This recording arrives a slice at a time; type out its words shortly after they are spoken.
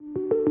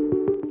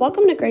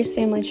Welcome to Grace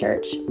Family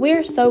Church. We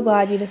are so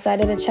glad you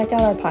decided to check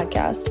out our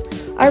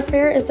podcast. Our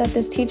prayer is that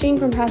this teaching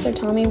from Pastor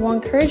Tommy will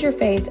encourage your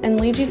faith and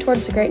lead you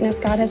towards the greatness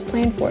God has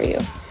planned for you.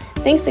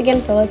 Thanks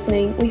again for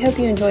listening. We hope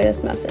you enjoy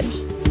this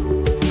message.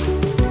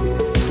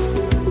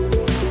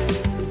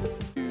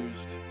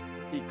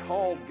 He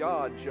called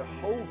God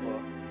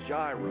Jehovah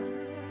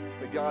Jireh,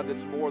 the God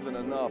that's more than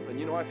enough.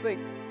 And I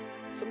think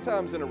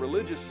sometimes in a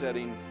religious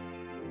setting,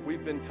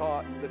 we've been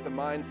taught that the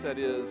mindset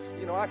is,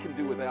 I can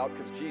do without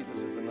because Jesus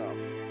is enough.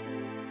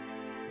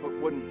 But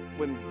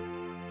when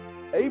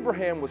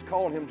Abraham was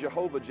calling him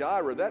Jehovah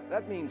Jireh,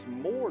 that means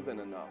more than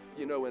enough.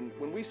 And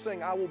when we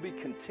sing, I will be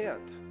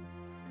content,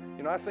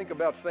 I think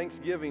about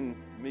Thanksgiving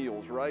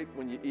meals, right?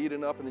 When you eat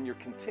enough and then you're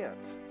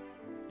content.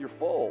 You're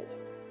full.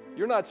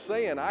 You're not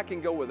saying I can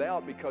go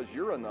without because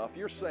you're enough.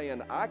 You're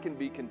saying I can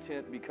be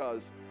content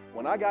because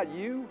when I got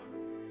you,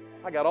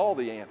 I got all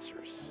the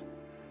answers.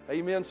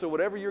 Amen. So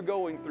whatever you're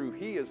going through,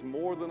 He is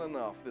more than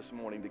enough this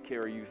morning to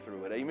carry you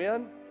through it.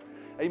 Amen.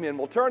 Amen.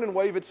 Well, turn and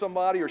wave at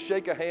somebody or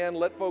shake a hand.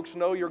 Let folks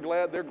know you're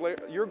glad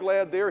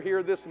they're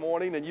here this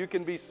morning, and you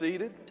can be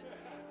seated.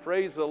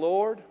 Praise the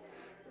Lord.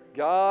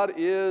 God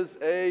is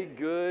a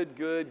good,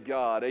 good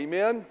God.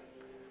 Amen.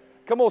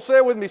 Come on, say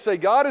it with me. Say,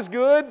 God is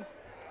good.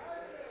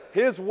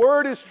 His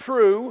word is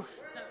true,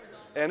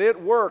 and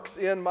it works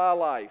in my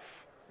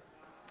life.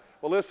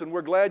 Well, listen,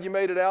 we're glad you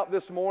made it out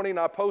this morning.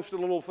 I posted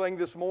a little thing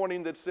this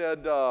morning that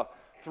said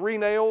 3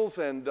 nails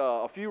and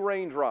a few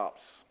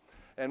raindrops.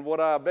 And what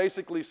I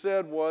basically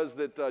said was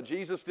that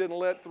Jesus didn't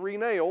let 3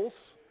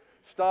 nails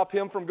stop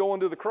Him from going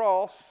to the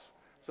cross.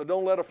 So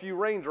don't let a few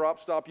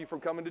raindrops stop you from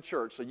coming to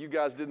church. So you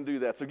guys didn't do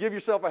that. So give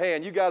yourself a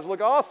hand. You guys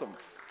look awesome.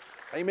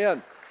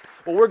 Amen.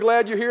 Well, we're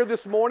glad you're here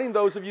this morning.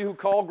 Those of you who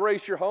call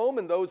Grace your home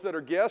and those that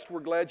are guests, we're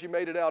glad you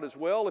made it out as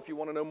well. If you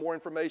want to know more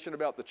information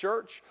about the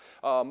church,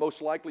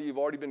 most likely you've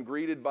already been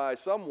greeted by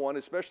someone,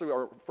 especially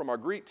from our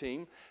greet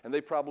team, and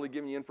they've probably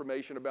given you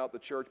information about the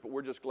church, but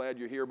we're just glad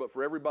you're here. But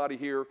for everybody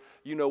here,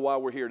 you know why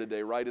we're here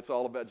today, right? It's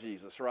all about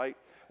Jesus, right?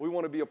 We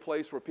want to be a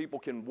place where people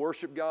can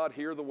worship God,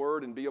 hear the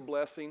word, and be a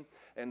blessing.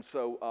 And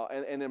so,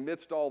 and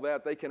amidst all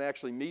that, they can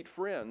actually meet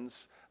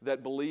friends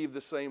that believe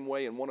the same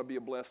way and want to be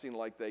a blessing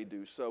like they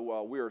do.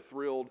 So we are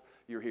thrilled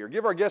you're here.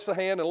 Give our guests a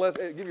hand and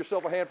give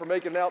yourself a hand for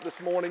making it out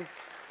this morning.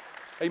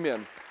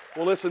 Amen.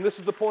 Well, listen, this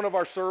is the point of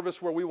our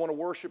service where we want to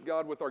worship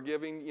God with our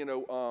giving.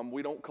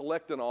 We don't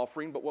collect an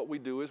offering, but what we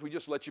do is we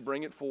just let you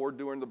bring it forward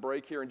during the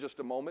break here in just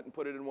a moment and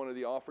put it in one of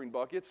the offering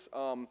buckets.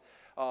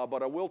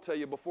 But I will tell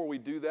you before we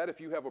do that, if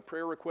you have a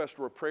prayer request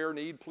or a prayer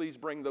need, please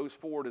bring those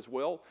forward as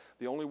well.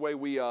 The only way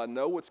we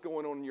know what's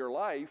going on in your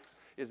life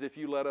is if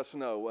you let us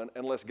know,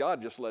 unless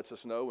God just lets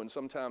us know, and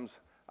sometimes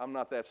I'm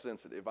not that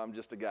sensitive. I'm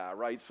just a guy,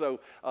 right? So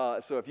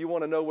if you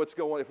want to know what's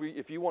going on,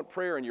 if you want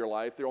prayer in your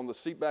life, they're on the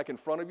seat back in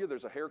front of you.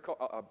 There's a prayer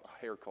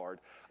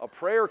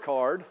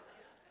card.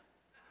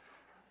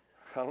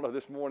 I don't know,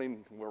 this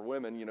morning we're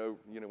women,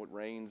 it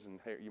rains and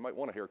hair, you might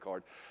want a hair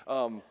card.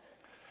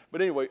 But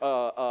anyway,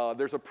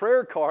 there's a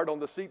prayer card on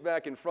the seat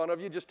back in front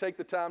of you. Just take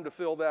the time to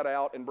fill that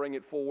out and bring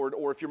it forward.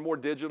 Or if you're more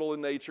digital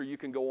in nature, you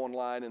can go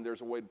online and there's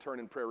a way to turn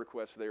in prayer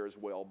requests there as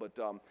well. But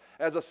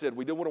as I said,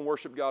 we do want to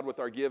worship God with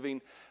our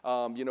giving.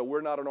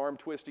 We're not an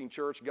arm-twisting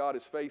church. God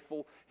is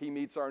faithful. He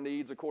meets our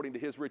needs according to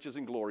His riches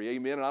and glory.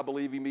 Amen. And I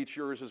believe He meets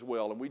yours as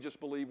well. And we just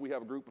believe we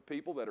have a group of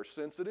people that are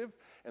sensitive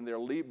and they're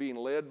being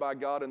led by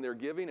God in their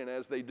giving. And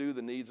as they do,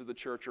 the needs of the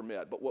church are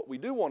met. But what we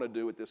do want to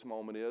do at this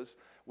moment is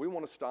we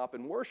want to stop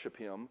and worship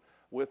Him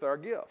with our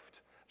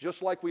gift.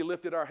 Just like we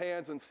lifted our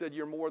hands and said,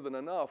 you're more than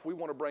enough, we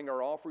want to bring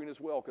our offering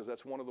as well because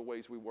that's one of the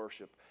ways we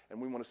worship.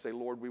 And we want to say,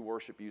 Lord, we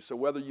worship you. So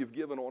whether you've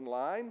given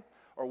online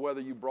or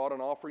whether you brought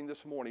an offering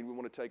this morning, we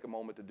want to take a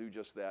moment to do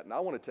just that. And I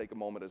want to take a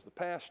moment as the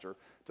pastor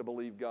to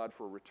believe God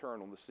for a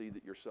return on the seed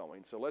that you're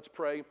sowing. So let's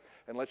pray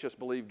and let's just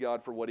believe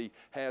God for what He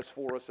has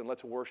for us and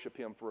let's worship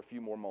Him for a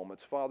few more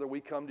moments. Father,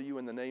 we come to you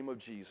in the name of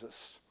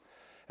Jesus.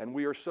 And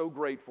we are so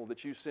grateful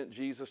that you sent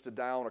Jesus to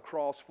die on a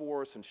cross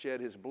for us and shed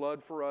His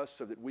blood for us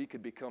so that we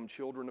could become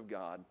children of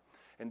God.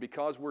 And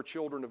because we're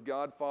children of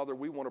God, Father,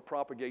 we want to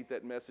propagate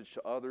that message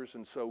to others,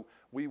 and so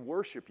we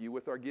worship you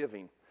with our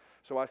giving.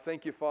 So I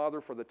thank you, Father,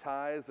 for the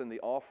tithes and the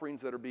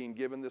offerings that are being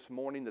given this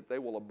morning, that they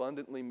will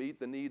abundantly meet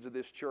the needs of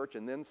this church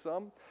and then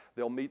some.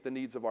 They'll meet the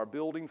needs of our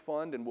building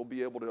fund, and we'll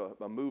be able to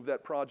move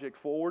that project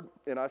forward.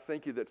 And I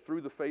thank you that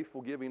through the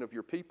faithful giving of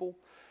your people,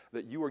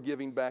 that you are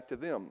giving back to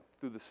them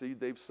through the seed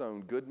they've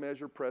sown, good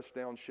measure, pressed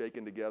down,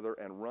 shaken together,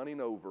 and running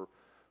over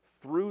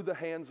through the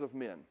hands of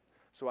men.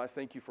 So I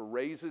thank you for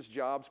raises,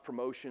 jobs,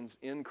 promotions,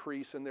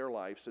 increase in their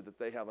life so that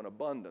they have an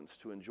abundance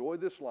to enjoy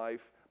this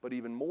life, but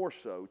even more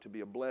so to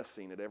be a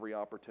blessing at every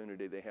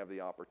opportunity they have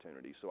the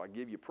opportunity. So I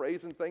give you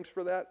praise and thanks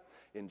for that.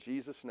 In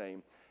Jesus'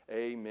 name,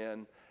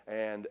 amen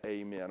and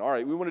amen. All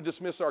right, we want to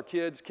dismiss our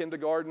kids,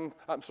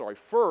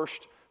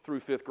 first through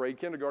 5th grade.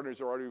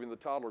 Kindergartners are already in the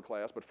toddler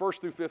class, but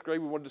 1st through 5th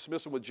grade, we want to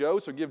dismiss them with Joe.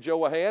 So give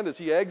Joe a hand as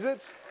he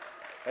exits.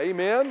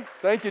 Amen.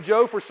 Thank you,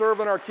 Joe, for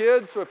serving our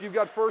kids. So if you've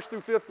got 1st through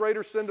 5th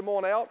graders, send them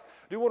on out.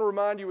 I do want to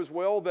remind you as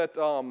well that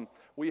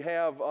we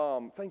have,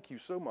 thank you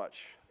so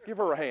much. Give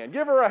her a hand.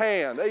 Give her a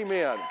hand.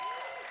 Amen.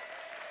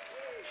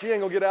 She ain't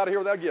going to get out of here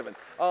without giving.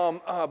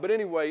 But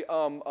anyway,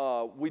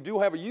 we do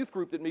have a youth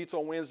group that meets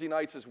on Wednesday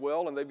nights as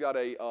well, and they've got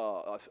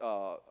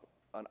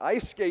an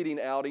ice skating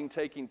outing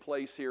taking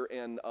place here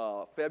in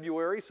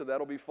February, so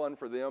that'll be fun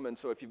for them. And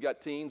so if you've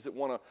got teens that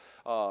want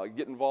to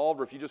get involved,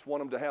 or if you just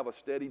want them to have a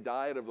steady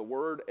diet of the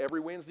Word, every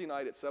Wednesday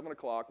night at 7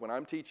 o'clock when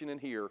I'm teaching in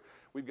here,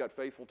 we've got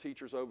faithful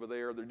teachers over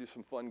there. They do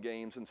some fun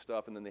games and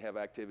stuff, and then they have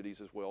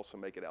activities as well, so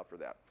make it out for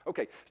that.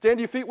 Okay, stand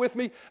to your feet with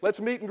me. Let's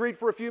meet and greet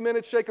for a few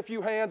minutes, shake a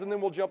few hands, and then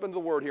we'll jump into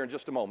the Word here in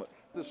just a moment.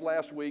 This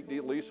last week,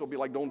 Delisa will be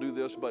like, don't do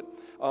this, but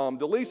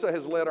Delisa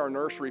has led our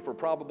nursery for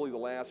probably the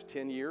last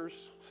 10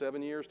 years,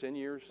 7 years, 10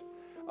 years.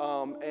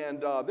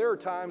 There are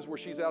times where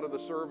she's out of the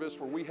service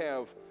where we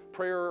have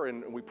prayer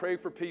and we pray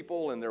for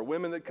people, and there are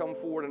women that come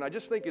forward, and I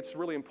just think it's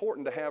really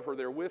important to have her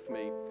there with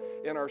me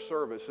in our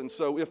service. And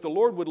so if the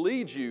Lord would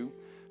lead you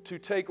to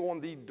take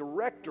on the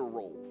director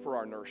role for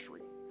our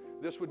nursery,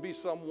 this would be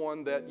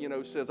someone that,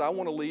 says, I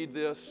want to lead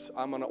this,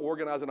 I'm going to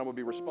organize it, I'm going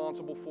to be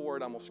responsible for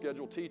it, I'm going to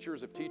schedule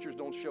teachers. If teachers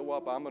don't show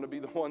up, I'm going to be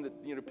the one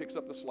that picks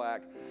up the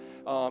slack,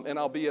 and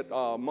I'll be at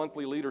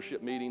monthly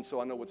leadership meetings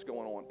so I know what's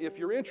going on. If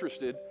you're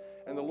interested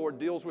and the Lord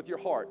deals with your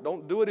heart,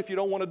 don't do it if you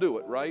don't want to do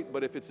it, right?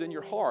 But if it's in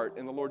your heart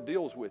and the Lord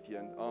deals with you,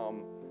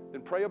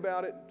 then pray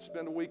about it,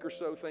 spend a week or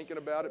so thinking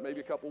about it, maybe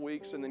a couple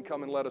weeks, and then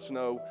come and let us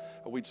know.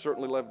 We'd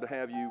certainly love to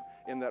have you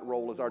in that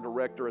role as our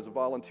director, as a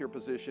volunteer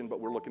position, but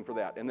we're looking for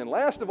that. And then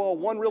last of all,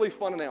 one really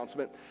fun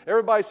announcement.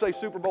 Everybody say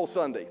Super Bowl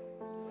Sunday.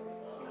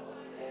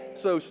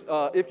 So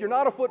if you're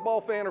not a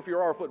football fan, or if you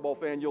are a football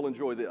fan, you'll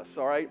enjoy this,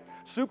 all right?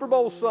 Super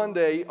Bowl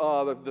Sunday,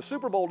 the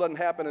Super Bowl doesn't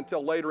happen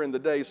until later in the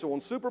day, so on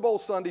Super Bowl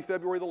Sunday,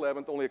 February the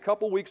 11th, only a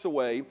couple weeks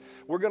away,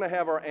 we're going to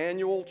have our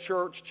annual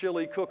church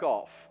chili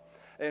cook-off.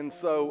 And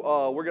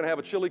so we're going to have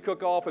a chili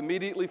cook-off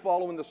immediately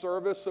following the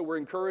service, so we're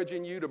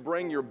encouraging you to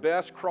bring your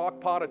best crock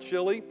pot of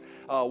chili.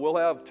 We'll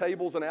have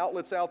tables and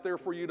outlets out there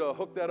for you to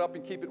hook that up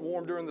and keep it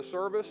warm during the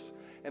service.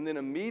 And then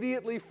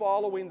immediately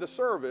following the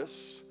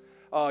service,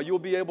 you'll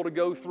be able to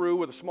go through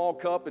with a small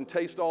cup and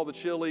taste all the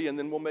chili, and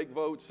then we'll make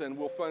votes, and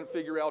we'll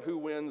figure out who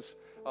wins.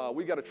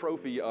 We got a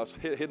trophy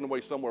hidden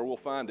away somewhere. We'll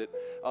find it.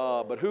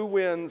 But who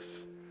wins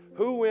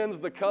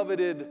the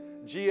coveted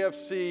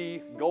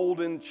GFC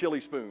golden chili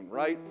spoon,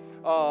 right?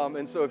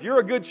 And so if you're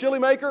a good chili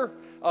maker,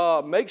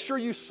 make sure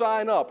you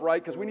sign up,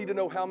 right? Because we need to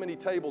know how many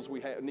tables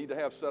we need to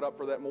have set up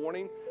for that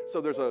morning. So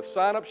there's a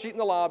sign-up sheet in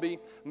the lobby.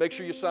 Make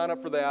sure you sign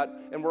up for that.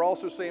 And we're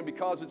also saying,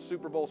 because it's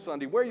Super Bowl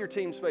Sunday, wear your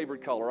team's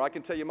favorite color. I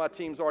can tell you my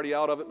team's already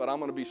out of it, but I'm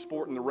going to be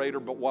sporting the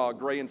Raider, but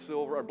gray and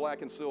silver, or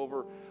black and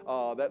silver,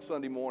 that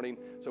Sunday morning.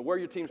 So wear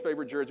your team's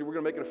favorite jersey. We're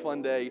going to make it a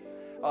fun day.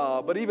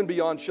 But even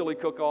beyond chili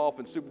cook-off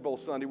and Super Bowl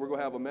Sunday, we're going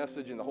to have a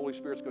message, and the Holy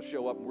Spirit's going to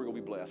show up, and we're going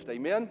to be blessed.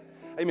 Amen?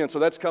 Amen. So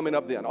that's coming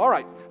up then. All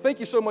right.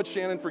 Thank you so much,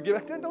 Shannon, for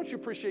giving. Don't you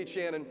appreciate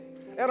Shannon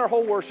and our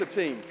whole worship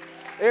team?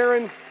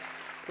 Aaron,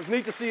 it was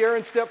neat to see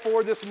Aaron step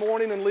forward this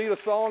morning and lead a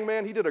song,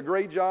 man. He did a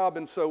great job.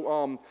 And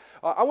so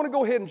I want to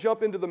go ahead and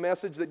jump into the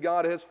message that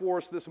God has for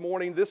us this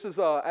morning. This is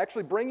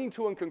actually bringing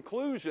to a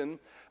conclusion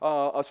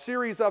a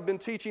series I've been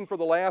teaching for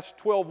the last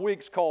 12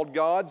 weeks called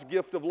God's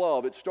Gift of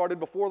Love. It started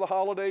before the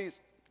holidays,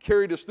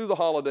 carried us through the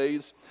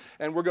holidays,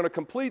 and we're going to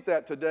complete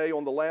that today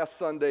on the last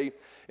Sunday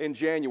in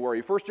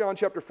January. 1 John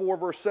chapter 4,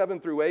 verse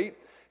 7 through 8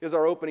 is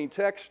our opening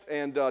text,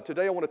 and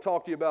today I want to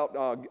talk to you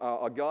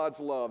about God's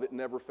love. It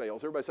never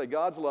fails. Everybody say,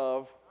 God's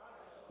love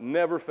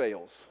never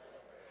fails.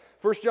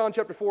 1 John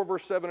chapter 4,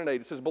 verse 7 and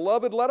 8, it says,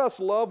 Beloved, let us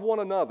love one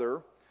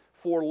another,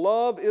 for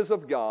love is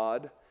of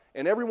God,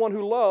 and everyone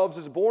who loves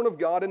is born of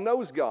God and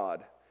knows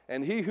God.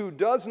 And he who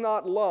does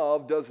not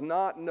love does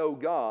not know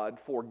God,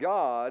 for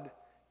God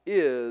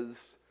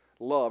is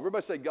love.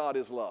 Everybody say, God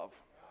is love.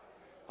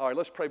 All right,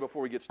 let's pray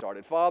before we get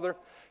started. Father,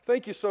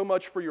 thank you so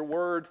much for your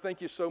word.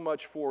 Thank you so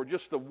much for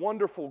just the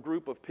wonderful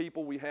group of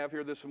people we have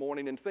here this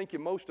morning. And thank you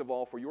most of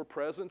all for your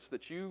presence,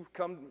 that you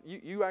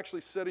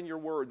actually said in your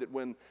word that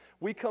when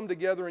we come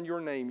together in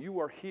your name, you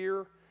are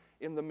here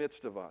in the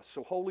midst of us.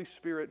 So Holy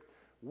Spirit,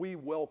 we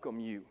welcome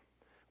you.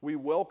 We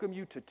welcome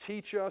you to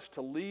teach us,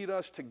 to lead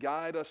us, to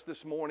guide us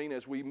this morning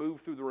as we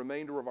move through the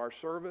remainder of our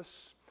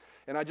service.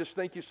 And I just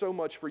thank you so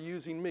much for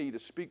using me to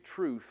speak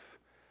truth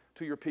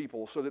to your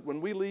people, so that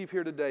when we leave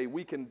here today,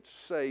 we can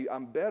say,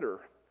 I'm better.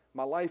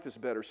 My life is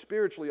better.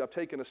 Spiritually, I've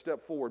taken a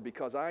step forward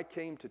because I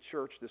came to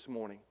church this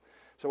morning.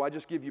 So I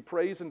just give you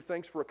praise and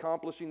thanks for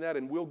accomplishing that,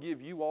 and we'll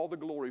give you all the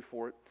glory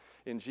for it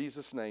in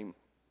Jesus' name.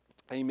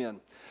 Amen.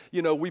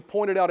 You know, we've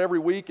pointed out every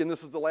week, and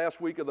this is the last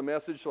week of the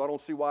message, so I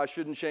don't see why I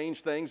shouldn't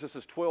change things. This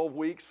is 12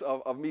 weeks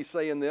of me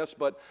saying this,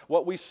 but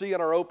what we see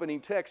in our opening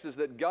text is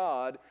that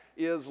God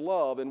is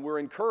love, and we're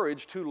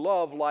encouraged to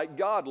love like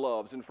God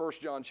loves. In 1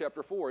 John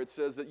chapter 4, it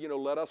says that,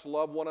 let us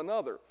love one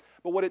another.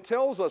 But what it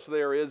tells us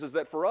there is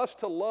that for us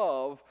to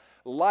love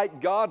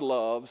like God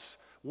loves,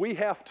 we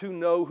have to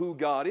know who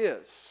God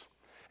is.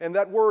 And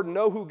that word,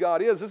 know who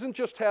God is, isn't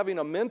just having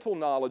a mental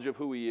knowledge of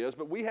who he is,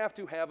 but we have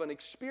to have an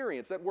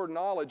experience. That word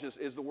knowledge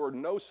is the word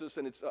gnosis,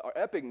 and it's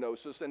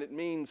epignosis, and it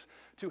means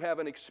to have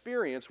an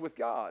experience with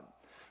God.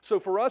 So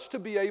for us to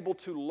be able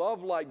to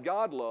love like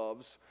God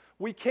loves,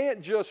 we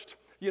can't just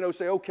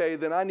say, okay,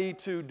 then I need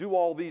to do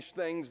all these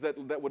things that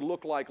would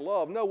look like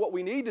love. No, what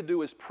we need to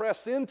do is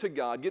press into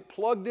God, get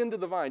plugged into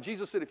the vine.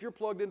 Jesus said, if you're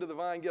plugged into the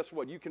vine, guess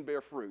what? You can bear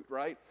fruit,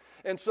 right?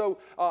 And so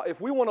if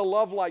we want to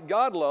love like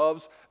God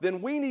loves,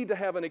 then we need to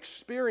have an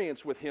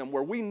experience with Him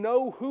where we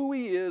know who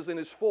He is in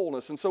His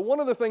fullness. And so one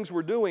of the things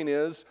we're doing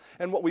is,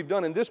 and what we've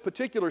done in this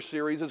particular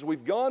series, is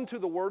we've gone to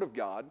the Word of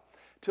God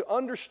to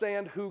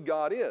understand who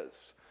God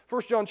is.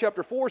 1 John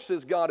chapter 4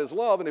 says God is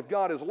love, and if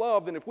God is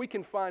love, then if we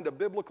can find a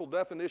biblical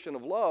definition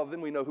of love,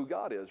 then we know who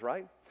God is,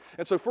 right?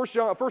 And so 1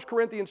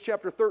 Corinthians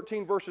chapter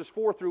 13, verses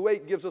 4 through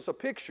 8 gives us a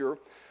picture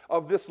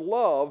of this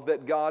love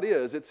that God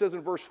is. It says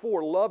in verse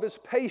 4, love is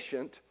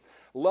patient,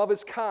 love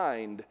is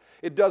kind.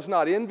 It does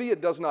not envy,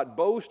 it does not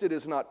boast, it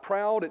is not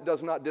proud, it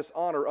does not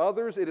dishonor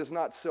others, it is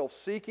not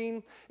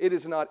self-seeking, it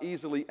is not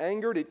easily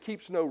angered, it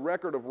keeps no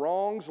record of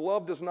wrongs.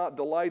 Love does not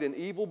delight in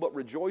evil, but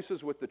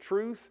rejoices with the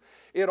truth.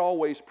 It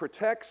always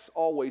protects,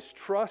 always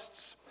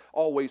trusts,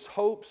 always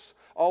hopes,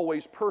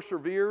 always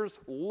perseveres.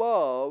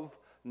 Love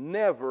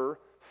never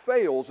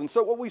fails. And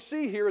so what we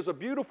see here is a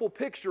beautiful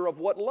picture of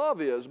what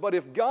love is. But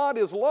if God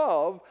is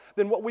love,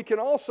 then what we can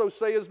also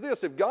say is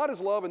this: if God is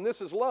love and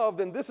this is love,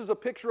 then this is a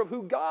picture of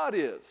who God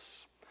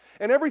is.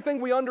 And everything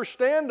we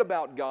understand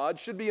about God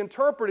should be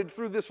interpreted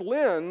through this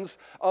lens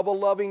of a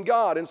loving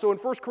God. And so in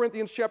 1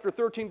 Corinthians chapter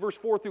 13, verse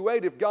 4 through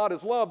 8, if God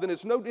is love, then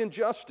it's no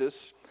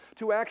injustice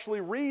to actually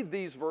read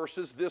these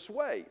verses this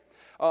way.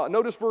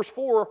 Notice verse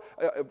 4,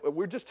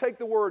 we just take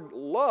the word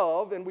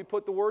love and we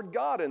put the word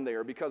God in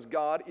there because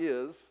God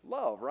is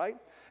love, right?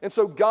 And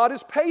so God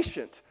is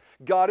patient.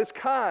 God is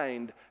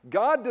kind.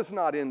 God does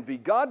not envy.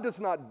 God does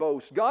not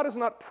boast. God is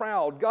not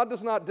proud. God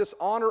does not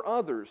dishonor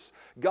others.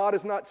 God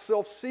is not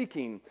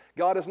self-seeking.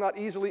 God is not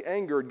easily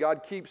angered.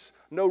 God keeps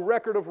no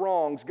record of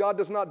wrongs. God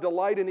does not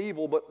delight in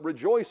evil but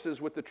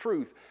rejoices with the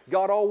truth.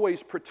 God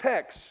always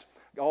protects,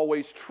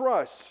 always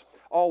trusts,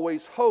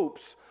 always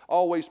hopes,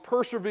 always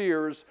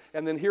perseveres,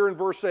 and then here in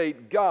verse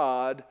 8,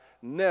 God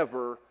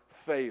never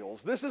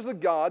fails. This is the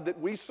God that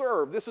we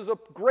serve. This is a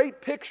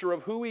great picture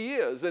of who He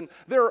is. And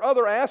there are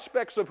other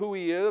aspects of who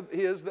He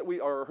is that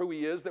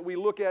we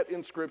look at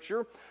in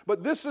Scripture,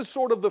 but this is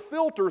sort of the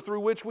filter through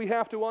which we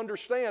have to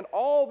understand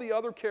all the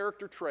other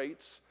character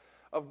traits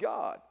of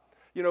God.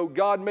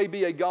 God may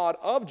be a God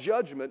of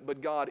judgment,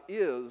 but God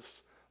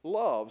is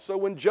love. So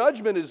when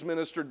judgment is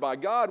ministered by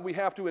God, we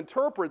have to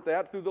interpret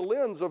that through the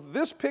lens of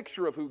this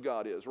picture of who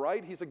God is,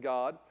 right? He's a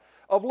God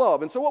of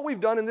love. And so what we've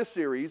done in this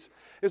series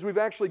is we've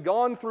actually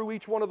gone through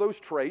each one of those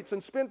traits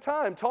and spent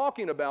time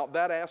talking about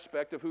that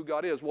aspect of who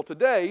God is. Well,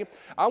 today,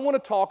 I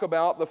want to talk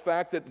about the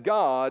fact that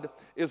God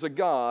is a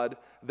God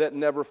that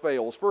never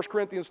fails. 1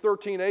 Corinthians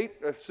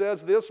 13:8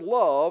 says this,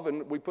 love,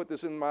 and we put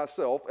this in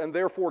myself, and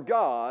therefore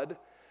God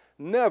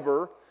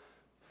never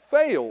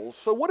fails.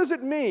 So what does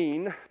it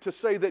mean to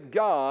say that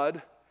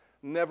God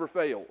never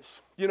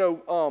fails?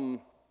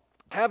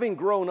 Having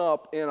grown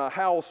up in a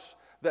house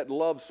that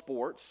loves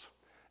sports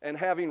and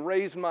having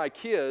raised my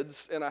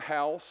kids in a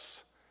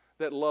house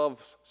that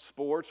loves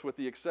sports, with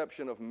the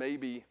exception of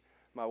maybe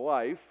my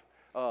wife,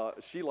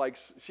 she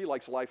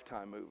likes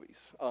Lifetime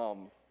movies,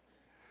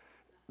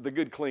 the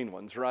good clean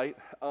ones, right?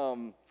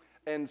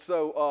 And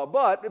so,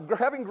 but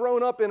having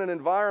grown up in an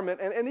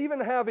environment and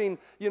even having,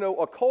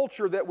 a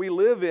culture that we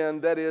live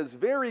in that is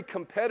very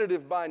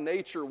competitive by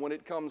nature when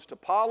it comes to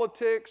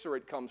politics or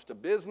it comes to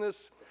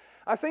business,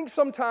 I think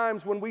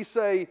sometimes when we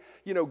say,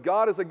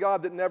 God is a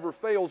God that never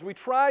fails, we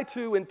try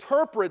to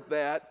interpret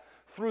that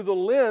through the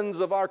lens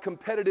of our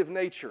competitive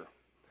nature.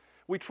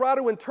 We try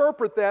to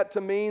interpret that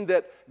to mean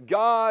that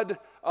God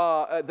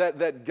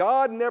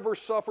never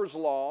suffers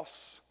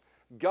loss.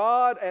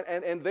 God,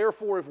 and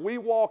therefore if we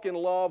walk in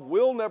love,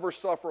 we'll never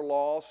suffer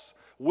loss,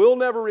 we'll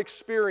never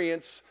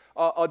experience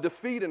a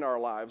defeat in our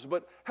lives.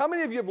 But how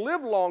many of you have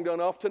lived long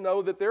enough to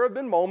know that there have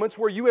been moments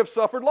where you have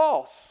suffered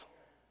loss,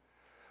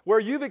 where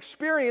you've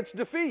experienced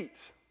defeat,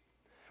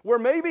 where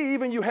maybe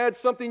even you had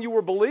something you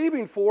were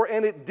believing for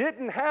and it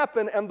didn't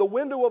happen and the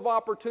window of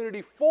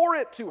opportunity for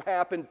it to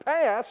happen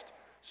passed,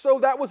 so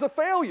that was a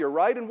failure,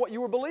 right, in what you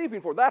were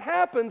believing for. That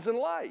happens in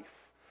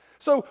life.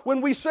 So when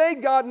we say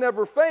God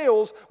never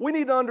fails, we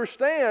need to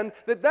understand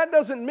that that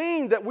doesn't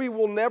mean that we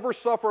will never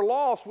suffer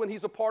loss when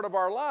He's a part of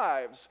our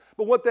lives.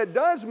 But what that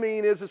does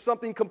mean is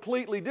something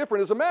completely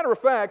different. As a matter of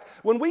fact,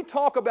 when we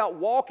talk about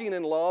walking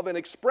in love and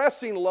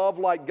expressing love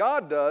like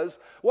God does,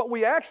 what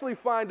we actually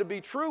find to be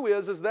true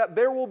is that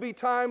there will be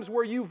times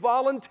where you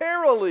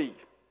voluntarily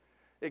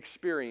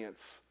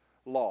experience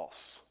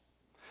loss.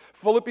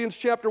 Philippians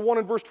chapter 1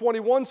 and verse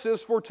 21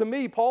 says, for to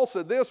me, Paul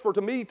said this, for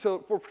to me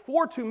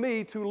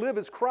to live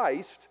is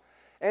Christ,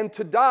 and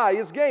to die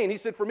is gain. He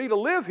said, for me to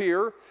live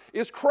here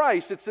is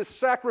Christ. It's this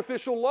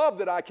sacrificial love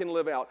that I can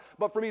live out.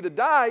 But for me to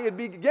die, it'd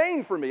be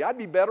gain for me. I'd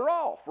be better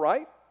off,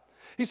 right?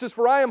 He says,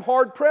 "For I am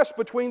hard pressed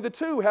between the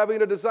two,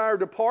 having a desire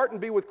to depart and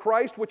be with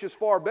Christ, which is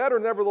far better.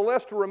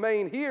 Nevertheless, to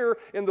remain here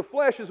in the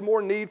flesh is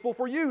more needful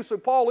for you." So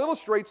Paul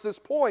illustrates this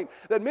point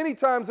that many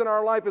times in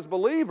our life as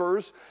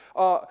believers,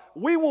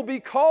 we will be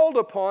called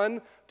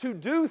upon to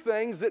do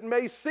things that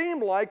may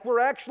seem like we're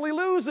actually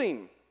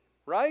losing,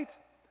 right?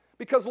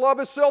 Because love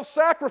is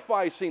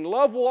self-sacrificing.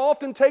 Love will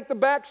often take the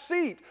back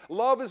seat.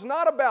 Love is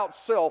not about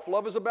self.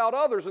 Love is about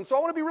others. And so I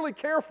want to be really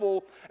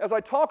careful as I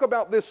talk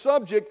about this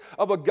subject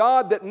of a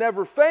God that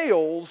never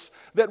fails,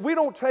 that we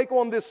don't take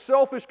on this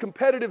selfish,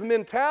 competitive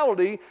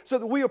mentality so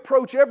that we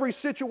approach every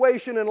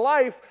situation in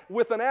life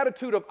with an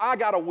attitude of, I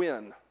got to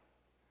win.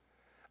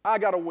 I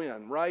got to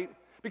win, right?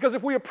 Because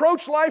if we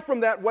approach life from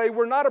that way,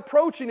 we're not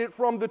approaching it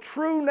from the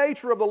true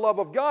nature of the love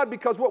of God,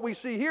 because what we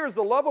see here is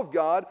the love of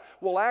God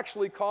will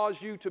actually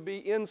cause you to be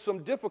in some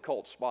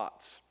difficult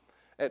spots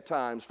at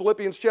times.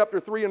 Philippians chapter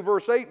 3 and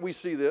verse 8, we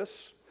see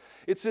this.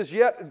 It says,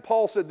 "Yet,"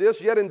 Paul said this,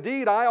 "Yet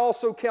indeed I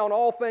also count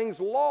all things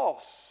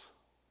loss."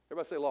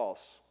 Everybody say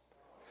loss.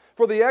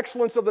 "For the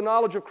excellence of the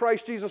knowledge of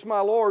Christ Jesus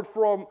my Lord,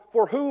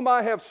 for whom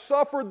I have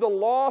suffered the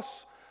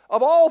loss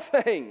of all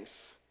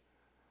things,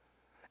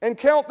 and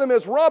count them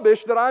as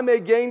rubbish that I may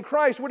gain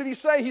Christ." What did he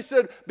say? He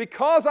said,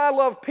 because I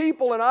love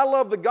people and I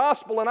love the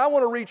gospel and I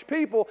want to reach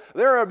people,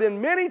 there have been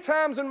many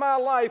times in my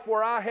life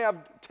where I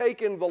have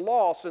taken the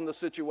loss in the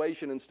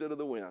situation instead of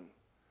the win,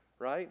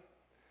 right?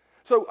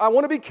 So I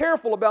want to be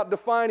careful about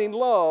defining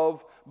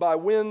love by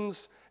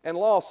wins and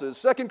losses.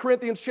 2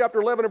 Corinthians chapter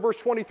 11 and verse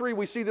 23,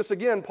 we see this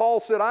again. Paul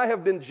said, "I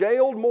have been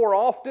jailed more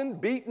often,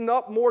 beaten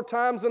up more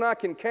times than I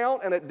can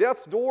count, and at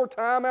death's door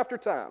time after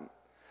time.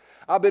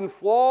 I've been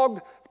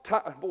flogged."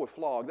 Boy,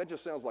 flogged, that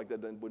just sounds like that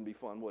wouldn't be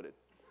fun, would it?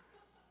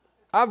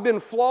 "I've been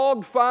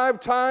flogged 5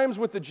 times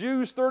with the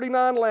Jews,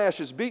 39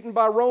 lashes, beaten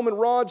by Roman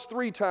rods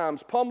 3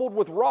 times, pummeled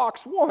with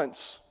rocks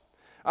once.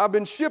 I've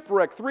been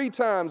shipwrecked 3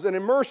 times and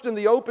immersed in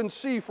the open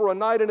sea for a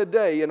night and a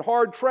day, and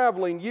hard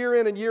traveling year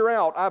in and year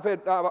out.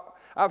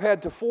 I've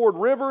had to ford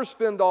rivers,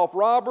 fend off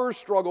robbers,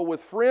 struggle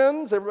with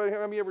friends." Everybody,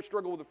 how many ever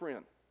struggle with a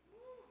friend?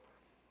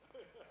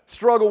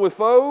 "Struggle with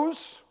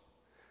foes.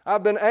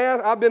 I've been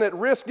at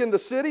risk in the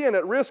city and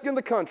at risk in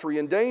the country,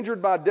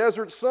 endangered by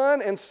desert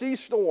sun and sea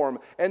storm,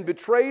 and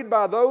betrayed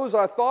by those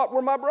I thought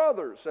were my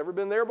brothers." Ever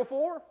been there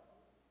before?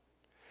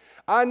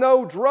 "I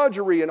know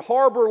drudgery and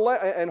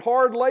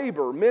hard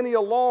labor, many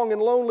a long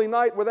and lonely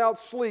night without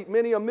sleep,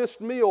 many a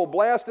missed meal,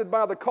 blasted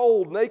by the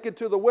cold, naked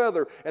to the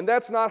weather, and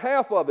that's not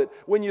half of it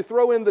when you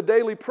throw in the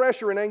daily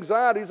pressure and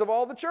anxieties of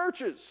all the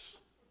churches."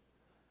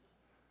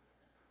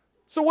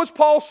 So what's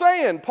Paul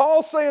saying?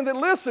 Paul's saying that,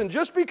 listen,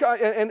 just because,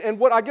 and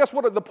what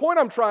the point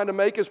I'm trying to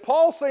make is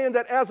Paul's saying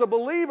that as a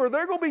believer,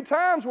 there are going to be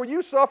times where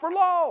you suffer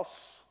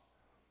loss.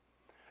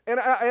 And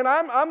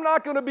I'm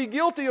not going to be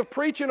guilty of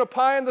preaching a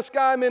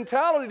pie-in-the-sky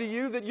mentality to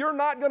you that you're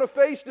not going to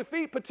face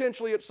defeat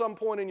potentially at some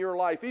point in your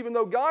life, even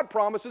though God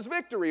promises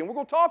victory. And we're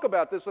going to talk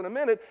about this in a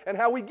minute and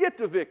how we get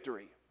to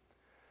victory.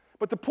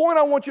 But the point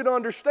I want you to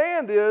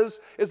understand is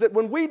that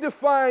when we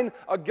define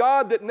a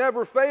God that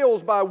never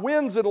fails by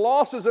wins and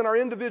losses in our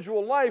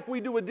individual life,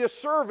 we do a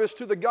disservice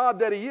to the God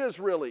that He is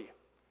really.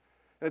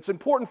 And it's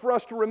important for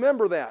us to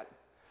remember that.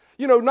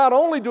 You know, not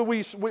only do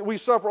we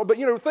suffer, but,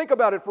 think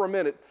about it for a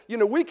minute.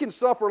 We can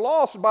suffer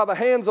loss by the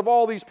hands of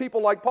all these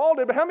people like Paul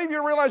did, but how many of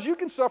you realize you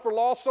can suffer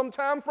loss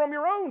sometime from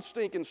your own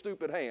stinking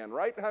stupid hand,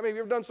 right? How many of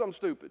you have done something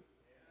stupid?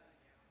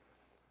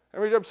 How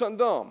many of you have done something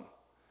dumb?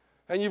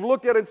 And you've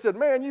looked at it and said,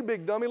 "Man, you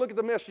big dummy, look at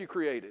the mess you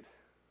created."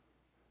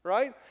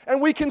 Right?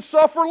 And we can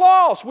suffer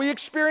loss. We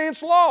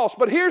experience loss.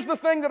 But here's the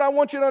thing that I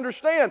want you to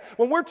understand.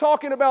 When we're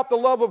talking about the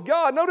love of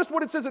God, notice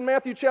what it says in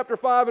Matthew chapter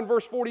 5 and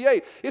verse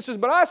 48. It says,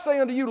 "But I say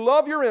unto you,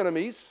 love your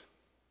enemies,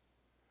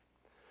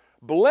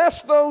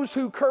 bless those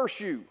who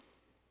curse you,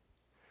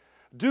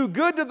 do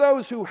good to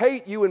those who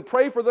hate you, and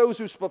pray for those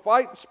who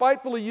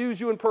spitefully use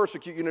you and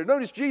persecute you."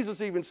 Notice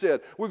Jesus even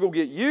said, we're going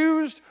to get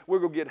used, we're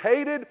going to get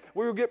hated,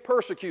 we're going to get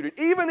persecuted,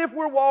 even if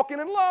we're walking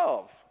in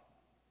love,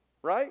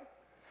 right?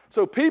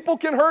 So people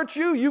can hurt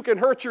you, you can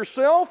hurt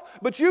yourself,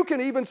 but you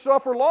can even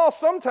suffer loss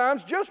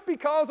sometimes just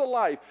because of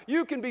life.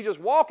 You can be just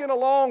walking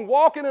along,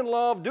 walking in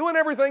love, doing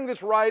everything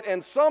that's right,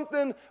 and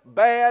something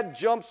bad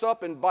jumps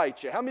up and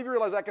bites you. How many of you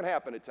realize that can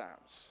happen at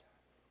times?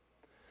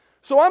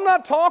 So I'm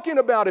not talking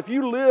about if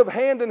you live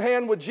hand in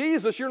hand with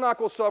Jesus, you're not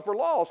going to suffer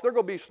loss. There are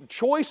going to be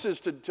choices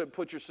to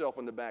put yourself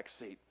in the back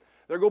seat.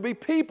 There are going to be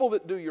people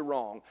that do you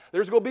wrong.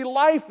 There's going to be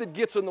life that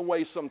gets in the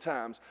way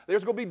sometimes.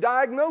 There's going to be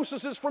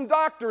diagnoses from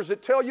doctors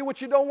that tell you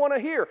what you don't want to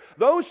hear.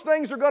 Those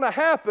things are going to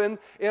happen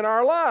in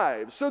our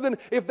lives. So then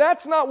if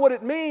that's not what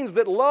it means,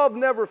 that love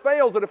never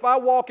fails, that if I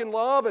walk in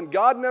love and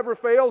God never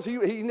fails, how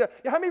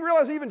many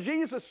realize even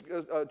Jesus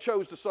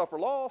chose to suffer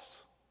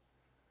loss?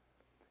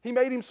 He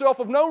made himself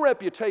of no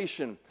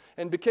reputation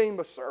and became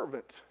a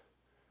servant.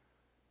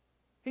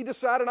 He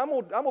decided, I'm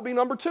going to be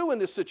number 2 in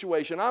this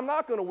situation. I'm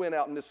not going to win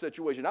out in this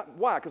situation.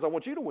 Why? Because I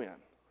want you to win,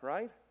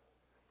 right?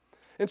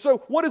 And so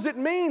what does it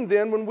mean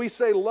then when we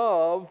say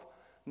love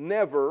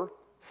never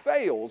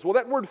fails. Well,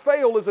 that word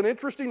fail is an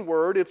interesting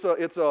word. It's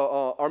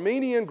a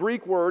Armenian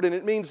Greek word, and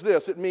it means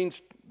this. It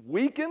means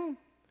weaken,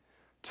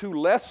 to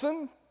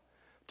lessen,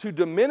 to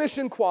diminish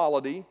in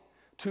quality,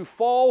 to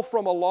fall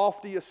from a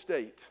lofty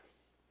estate.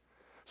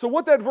 So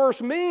what that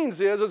verse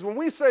means is when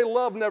we say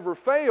love never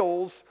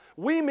fails,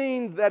 we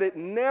mean that it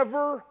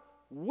never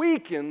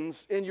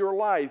weakens in your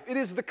life. It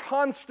is the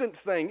constant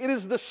thing. It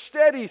is the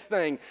steady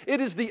thing.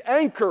 It is the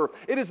anchor.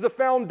 It is the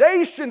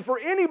foundation for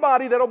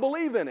anybody that'll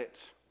believe in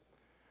it.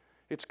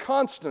 It's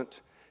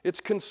constant. It's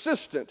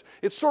consistent.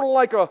 It's sort of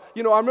like I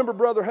remember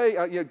Brother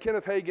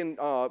Kenneth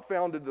Hagin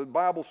founded the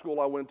Bible school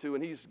I went to,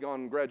 and he's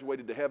gone and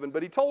graduated to heaven.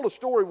 But he told a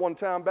story one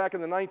time back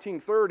in the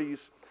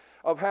 1930s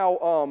of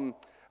how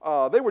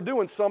they were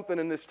doing something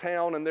in this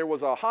town, and there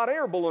was a hot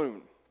air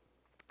balloon.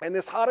 And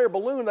this hot air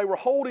balloon, they were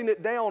holding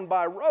it down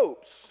by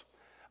ropes.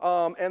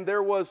 And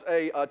there was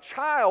a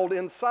child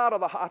inside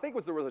of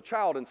there was a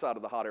child inside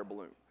of the hot air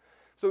balloon.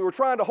 So they were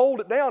trying to hold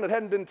it down. It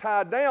hadn't been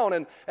tied down.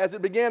 And as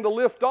it began to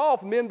lift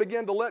off, men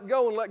began to let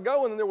go.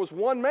 And then there was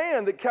one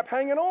man that kept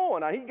hanging on.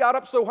 Now, he got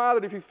up so high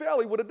that if he fell,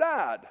 he would have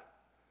died.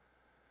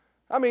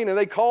 And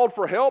they called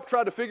for help,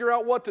 tried to figure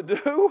out what to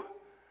do.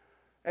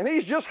 And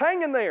he's just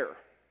hanging there.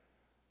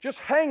 Just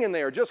hanging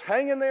there, just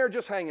hanging there,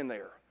 just hanging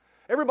there.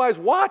 Everybody's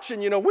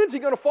watching, when's he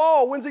going to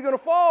fall? When's he going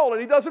to fall?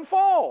 And he doesn't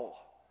fall.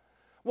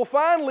 Well,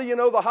 finally,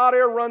 the hot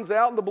air runs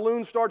out and the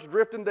balloon starts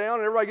drifting down,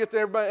 and everybody gets to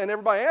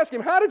everybody asks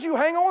him, how did you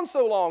hang on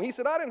so long? He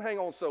said, I didn't hang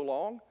on so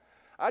long.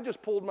 I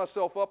just pulled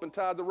myself up and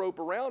tied the rope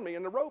around me,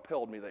 and the rope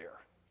held me there.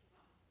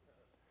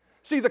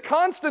 See, the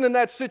constant in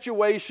that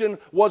situation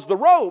was the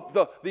rope.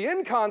 The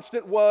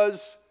inconstant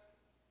was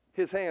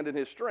his hand and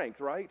his strength,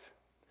 right?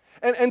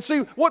 And see,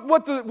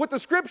 what the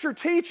Scripture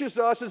teaches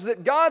us is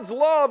that God's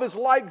love is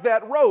like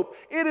that rope.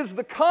 It is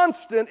the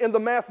constant in the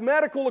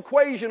mathematical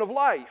equation of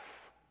life.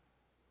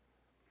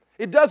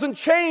 It doesn't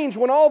change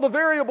when all the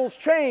variables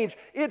change.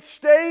 It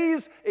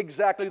stays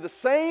exactly the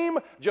same,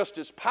 just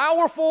as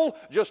powerful,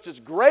 just as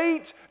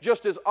great,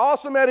 just as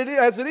awesome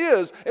as it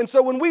is. And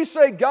so when we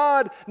say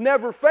God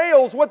never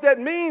fails, what that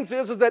means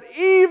is that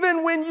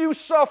even when you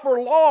suffer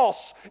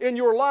loss in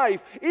your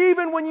life,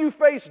 even when you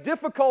face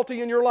difficulty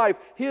in your life,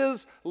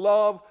 His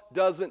love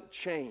doesn't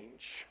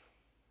change.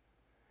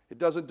 It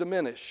doesn't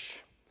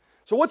diminish.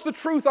 So what's the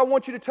truth I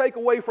want you to take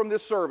away from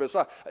this service?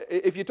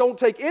 If you don't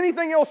take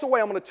anything else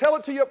away, I'm going to tell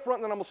it to you up front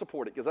and then I'm going to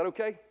support it. Is that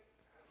okay?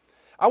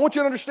 I want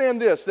you to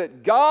understand this,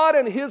 that God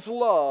and His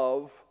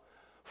love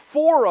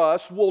for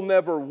us will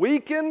never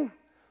weaken,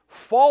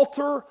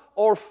 falter,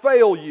 or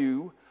fail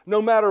you,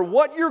 no matter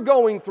what you're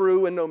going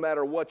through and no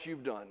matter what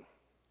you've done.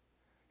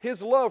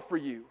 His love for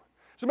you.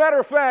 As a matter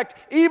of fact,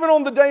 even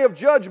on the day of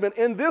judgment,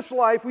 in this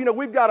life,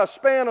 we've got a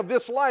span of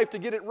this life to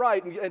get it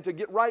right and to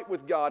get right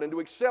with God and to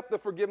accept the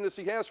forgiveness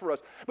He has for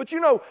us. But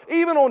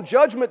even on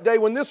Judgment Day,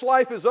 when this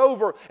life is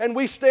over and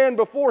we stand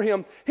before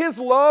Him, His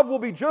love will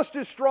be just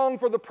as strong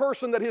for the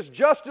person that His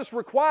justice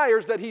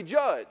requires that He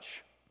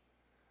judge.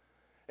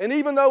 And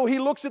even though He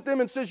looks at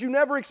them and says, you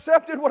never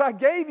accepted what I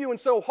gave you, and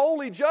so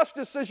holy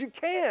justice says you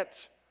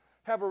can't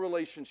have a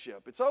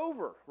relationship. It's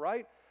over,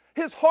 right?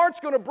 His heart's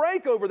going to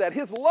break over that.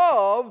 His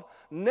love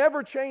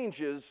never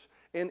changes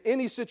in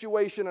any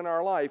situation in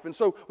our life. And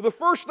so the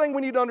first thing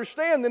we need to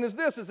understand then is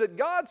this, is that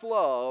God's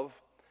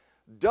love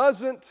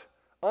doesn't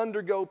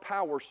undergo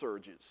power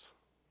surges.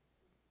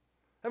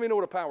 How many know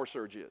what a power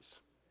surge is?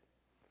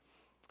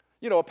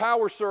 A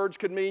power surge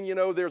could mean,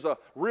 there's a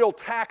real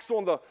tax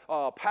on the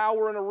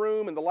power in a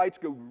room and the lights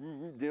go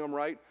dim,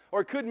 right?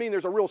 Or it could mean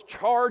there's a real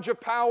charge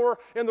of power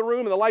in the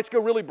room and the lights go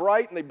really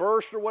bright and they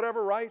burst or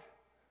whatever, right?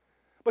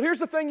 But here's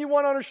the thing you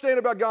want to understand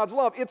about God's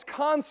love. It's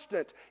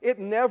constant. It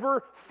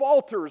never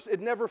falters. It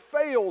never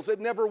fails. It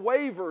never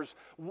wavers.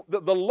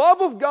 The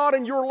love of God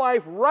in your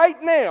life right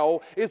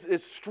now is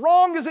as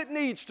strong as it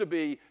needs to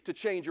be to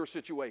change your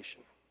situation.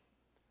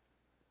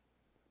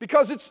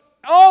 Because it's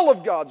all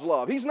of God's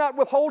love. He's not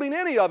withholding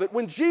any of it.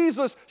 When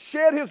Jesus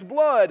shed His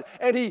blood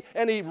and he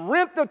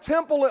rent the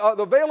temple,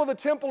 the veil of the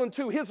temple in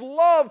two, His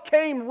love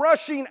came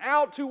rushing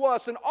out to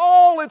us in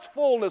all its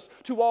fullness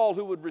to all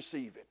who would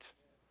receive it.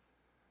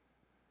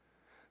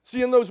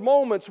 See, in those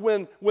moments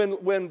when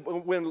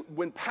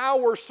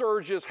power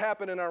surges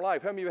happen in our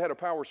life, how many of you had a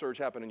power surge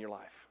happen in your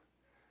life?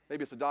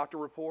 Maybe it's a doctor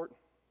report.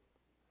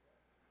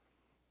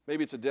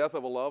 Maybe it's a death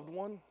of a loved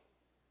one.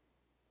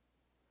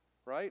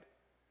 Right?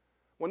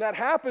 When that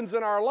happens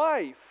in our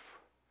life,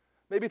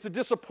 maybe it's a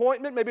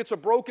disappointment, maybe it's a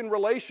broken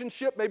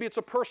relationship, maybe it's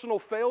a personal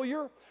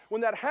failure.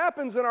 When that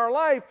happens in our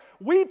life,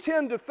 we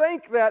tend to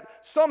think that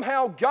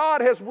somehow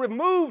God has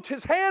removed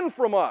His hand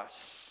from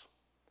us.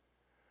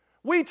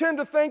 We tend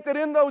to think that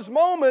in those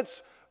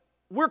moments,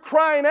 we're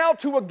crying out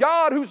to a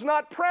God who's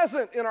not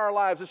present in our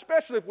lives,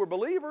 especially if we're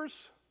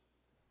believers.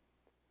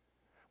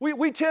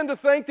 We tend to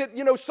think that,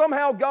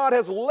 somehow God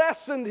has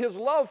lessened His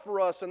love for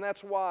us, and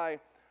that's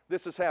why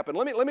this has happened.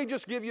 Let me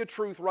just give you a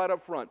truth right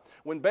up front.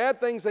 When bad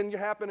things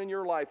happen in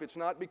your life, it's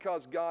not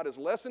because God has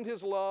lessened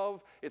His love.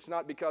 It's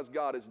not because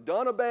God has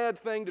done a bad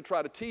thing to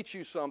try to teach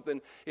you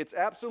something. It's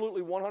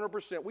absolutely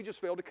 100%. We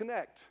just fail to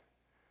connect.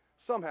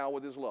 somehow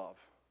with His love.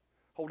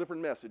 Whole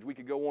different message. We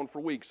could go on for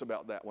weeks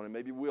about that one, and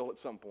maybe we'll at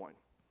some point.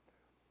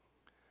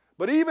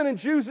 But even in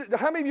Jesus,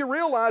 how many of you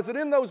realize that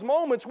in those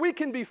moments we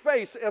can be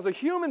faced as a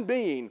human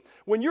being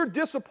when you're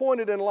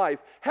disappointed in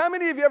life? How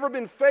many of you ever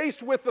been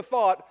faced with the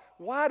thought,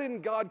 why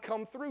didn't God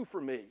come through for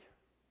me?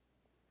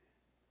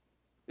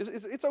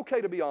 It's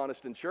okay to be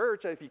honest in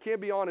church. If you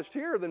can't be honest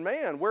here, then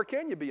man, where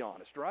can you be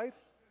honest, right?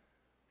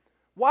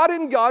 Why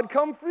didn't God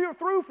come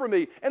through for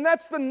me? And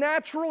that's the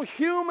natural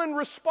human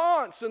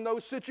response in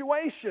those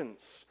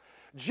situations.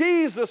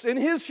 Jesus, in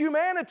His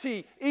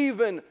humanity,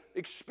 even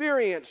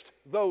experienced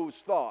those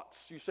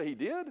thoughts. You say He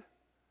did?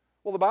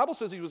 Well, the Bible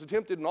says He was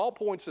tempted in all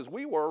points as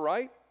we were,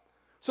 right?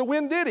 So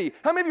when did He?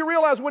 How many of you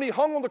realize when He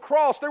hung on the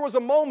cross, there was a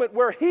moment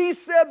where He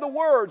said the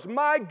words,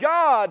 my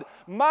God,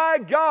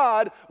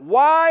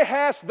 why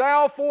hast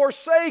Thou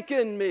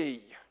forsaken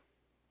me?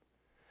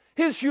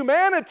 His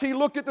humanity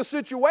looked at the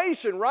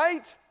situation,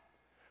 right?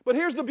 But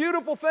here's the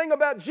beautiful thing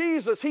about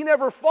Jesus. He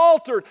never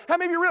faltered. How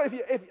many of you realize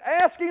if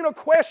asking a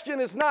question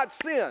is not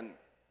sin?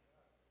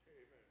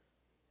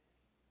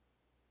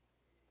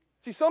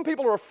 See, some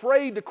people are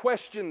afraid to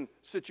question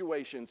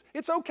situations.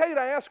 It's okay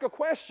to ask a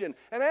question,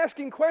 and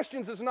asking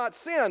questions is not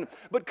sin,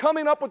 but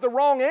coming up with the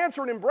wrong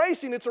answer and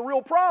embracing it's a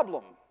real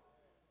problem.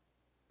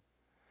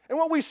 And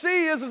what we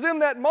see is in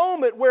that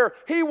moment where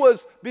He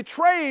was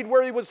betrayed,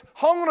 where He was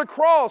hung on a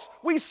cross,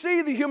 we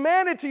see the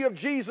humanity of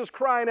Jesus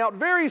crying out,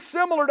 very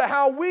similar to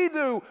how we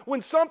do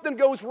when something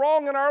goes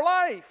wrong in our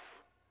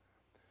life.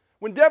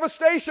 When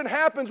devastation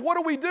happens,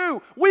 what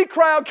do? We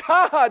cry out,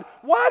 God,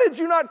 why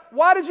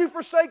did you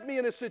forsake me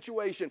in this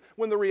situation?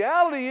 When the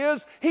reality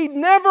is, He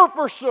never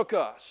forsook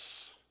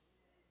us.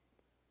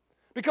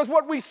 Because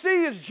what we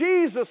see is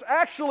Jesus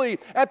actually,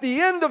 at the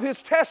end of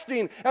His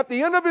testing, at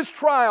the end of His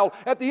trial,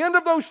 at the end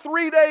of those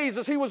 3 days,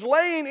 as He was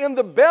laying in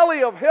the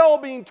belly of hell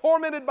being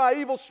tormented by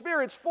evil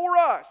spirits for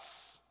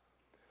us,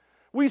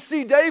 we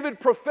see David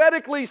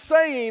prophetically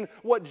saying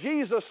what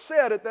Jesus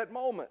said at that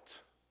moment.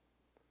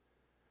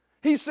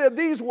 He said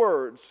these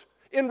words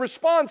in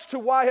response to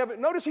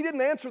notice he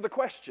didn't answer the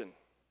question.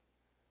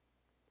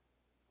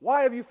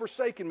 Why have you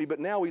forsaken me?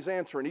 But now he's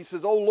answering. He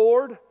says, O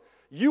Lord,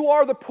 You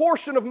are the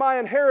portion of my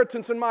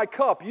inheritance and my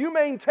cup. You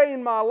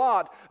maintain my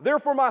lot.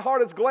 Therefore my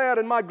heart is glad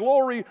and my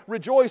glory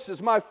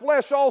rejoices. My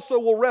flesh also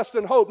will rest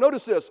in hope.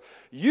 Notice this.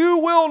 You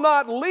will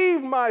not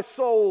leave my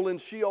soul in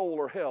Sheol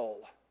or hell,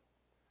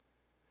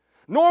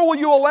 nor will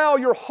you allow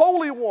your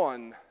Holy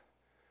One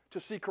to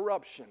see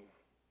corruption.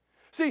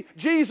 See,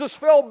 Jesus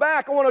fell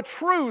back on a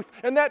truth,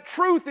 and that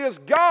truth is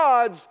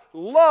God's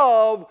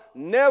love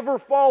never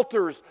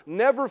falters,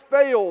 never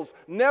fails,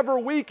 never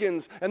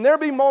weakens. And there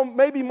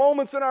may be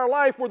moments in our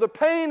life where the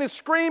pain is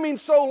screaming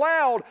so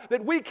loud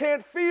that we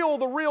can't feel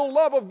the real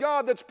love of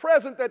God that's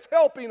present, that's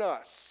helping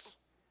us.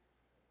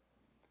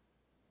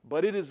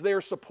 But it is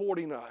there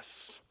supporting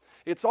us.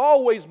 It's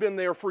always been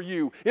there for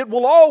you. It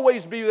will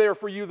always be there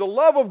for you. The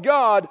love of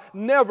God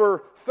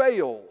never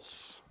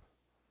fails.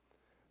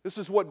 This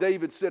is what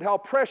David said, how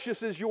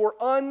precious is your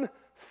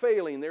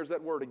unfailing, there's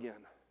that word again.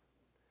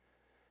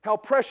 How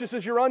precious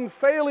is your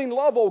unfailing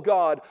love, O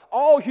God.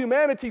 All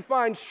humanity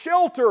finds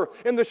shelter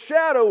in the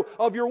shadow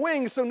of your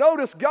wings. So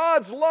notice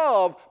God's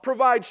love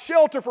provides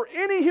shelter for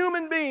any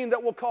human being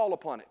that will call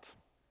upon it.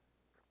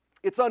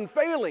 It's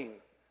unfailing.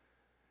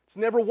 It's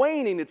never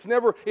waning. It's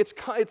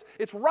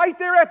right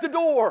there at the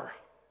door.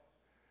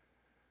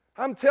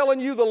 I'm telling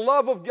you the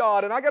love of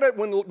God,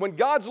 and when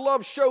God's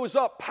love shows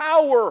up,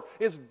 power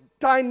is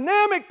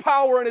dynamic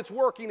power and its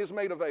working is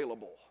made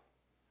available.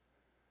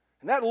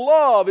 And that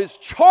love is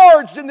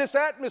charged in this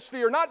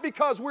atmosphere, not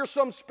because we're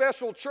some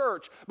special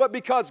church, but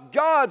because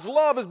God's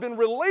love has been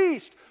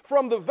released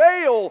from the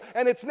veil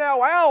and it's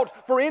now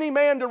out for any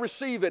man to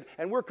receive it.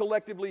 And we're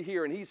collectively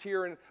here, and He's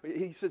here, and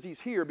He says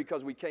He's here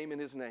because we came in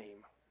His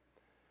name.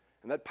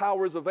 And that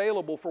power is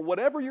available for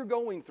whatever you're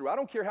going through. I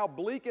don't care how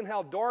bleak and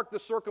how dark the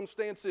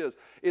circumstance is.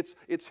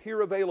 It's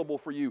here available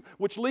for you.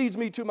 Which leads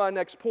me to my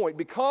next point.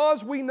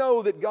 Because we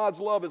know that God's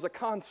love is a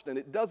constant,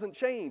 it doesn't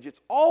change.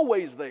 It's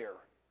always there.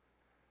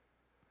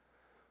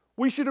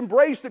 We should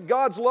embrace that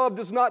God's love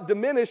does not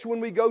diminish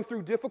when we go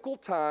through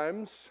difficult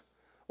times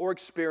or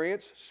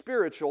experience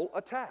spiritual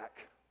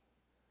attack.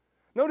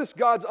 Notice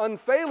God's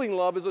unfailing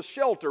love is a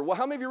shelter. Well,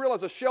 how many of you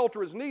realize a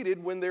shelter is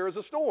needed when there is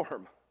a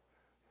storm?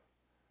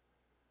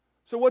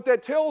 So what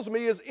that tells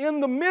me is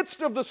in the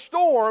midst of the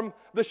storm,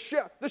 the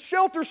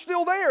shelter's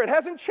still there. It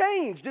hasn't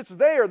changed. It's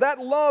there. That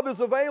love is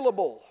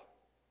available.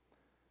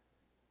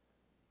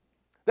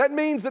 That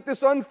means that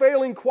this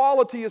unfailing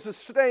quality is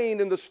sustained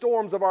in the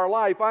storms of our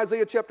life.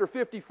 Isaiah chapter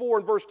 54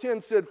 and verse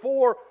 10 said,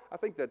 for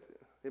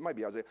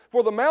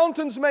the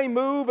mountains may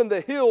move and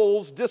the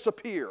hills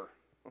disappear.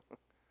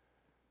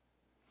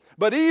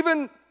 But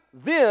even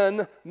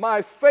then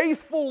my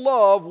faithful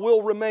love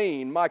will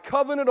remain. My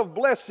covenant of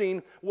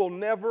blessing will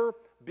never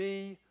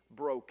be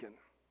broken.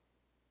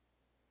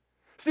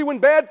 See, when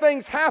bad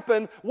things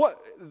happen,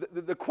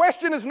 the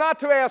question is not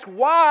to ask,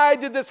 why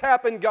did this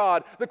happen,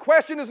 God? The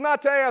question is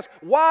not to ask,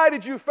 why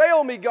did you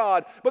fail me,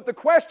 God? But the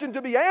question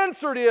to be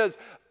answered is,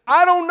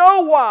 I don't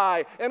know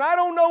why, and I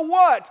don't know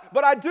what,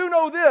 but I do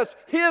know this.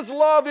 His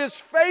love is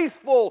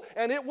faithful,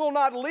 and it will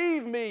not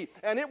leave me,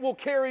 and it will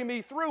carry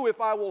me through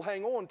if I will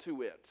hang on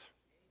to it.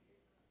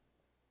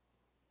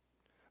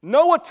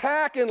 No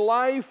attack in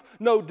life,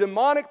 no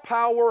demonic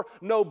power,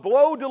 no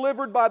blow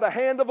delivered by the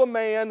hand of a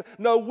man,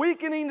 no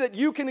weakening that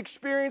you can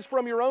experience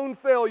from your own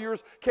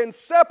failures can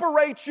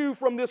separate you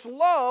from this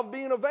love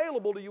being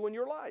available to you in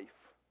your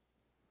life.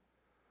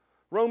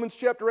 Romans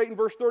chapter 8 and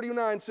verse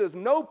 39 says,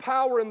 no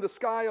power in the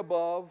sky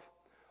above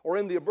or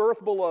in the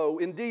earth below,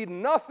 indeed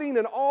nothing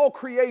in all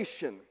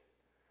creation.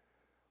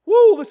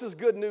 Woo, this is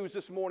good news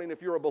this morning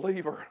if you're a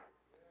believer.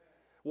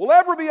 Will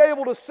ever be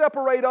able to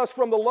separate us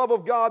from the love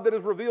of God that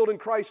is revealed in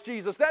Christ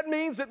Jesus. That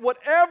means that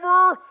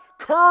whatever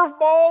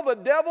curveball the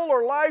devil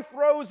or life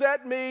throws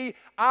at me,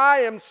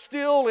 I am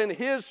still in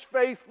His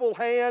faithful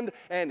hand,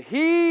 and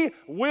He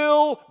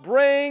will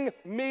bring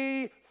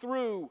me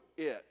through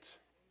it.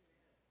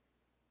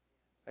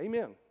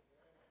 Amen.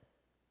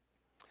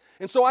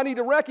 And so I need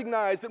to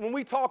recognize that when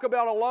we talk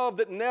about a love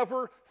that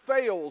never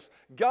fails,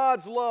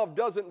 God's love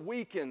doesn't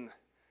weaken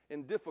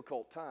in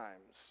difficult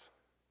times.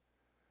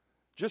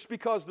 Just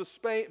because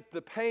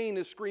the pain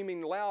is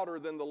screaming louder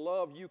than the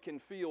love you can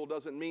feel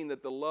doesn't mean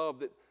that the love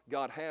that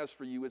God has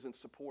for you isn't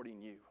supporting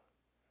you.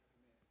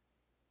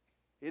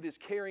 It is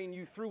carrying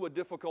you through a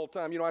difficult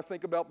time. I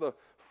think about the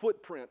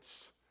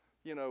Footprints,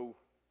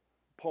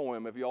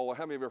 poem.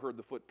 How many of you have heard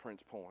the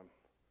Footprints poem?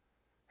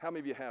 How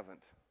many of you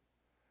haven't?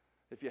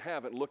 If you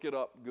haven't, look it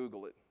up,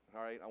 Google it.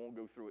 All right, I won't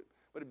go through it.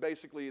 But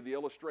basically, the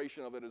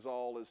illustration of it is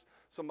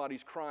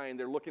somebody's crying.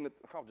 They're looking at,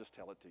 I'll just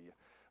tell it to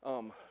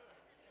you.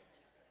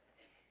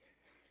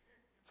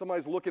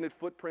 Somebody's looking at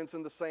footprints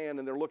in the sand,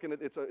 and they're looking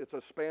at, it's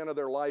a span of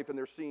their life, and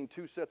they're seeing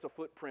two sets of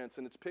footprints,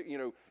 and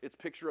it's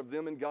picture of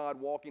them and God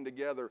walking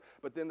together.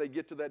 But then they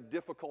get to that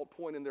difficult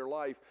point in their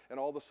life, and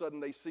all of a sudden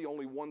they see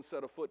only one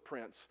set of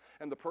footprints.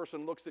 And the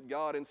person looks at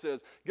God and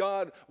says,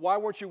 God, why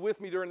weren't you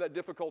with me during that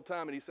difficult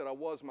time? And He said, I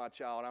was, my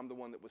child. I'm the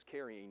one that was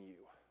carrying you.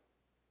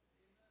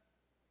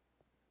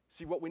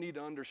 See, what we need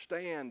to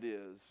understand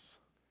is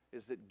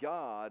that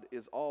God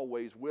is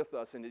always with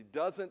us, and it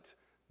doesn't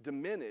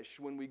diminish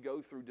when we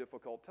go through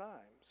difficult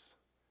times.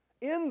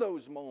 In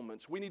those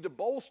moments, we need to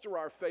bolster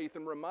our faith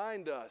and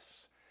remind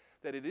us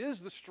that it is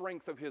the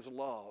strength of His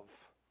love.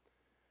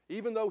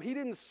 Even though He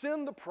didn't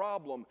send the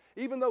problem,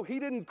 even though He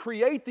didn't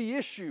create the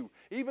issue,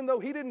 even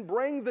though He didn't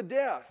bring the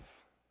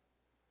death,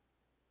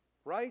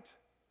 right?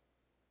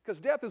 Because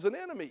death is an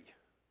enemy,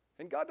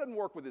 and God doesn't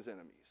work with His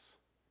enemies,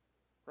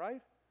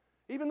 right?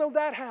 Even though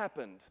that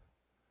happened,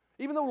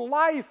 even though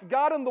life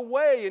got in the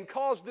way and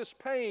caused this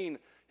pain,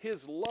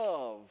 His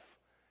love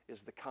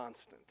is the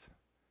constant.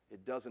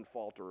 It doesn't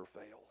falter or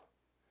fail.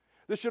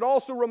 This should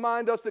also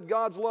remind us that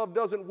God's love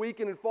doesn't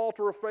weaken and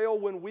falter or fail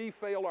when we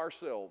fail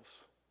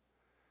ourselves.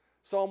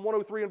 Psalm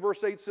 103 and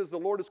verse 8 says, the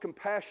Lord is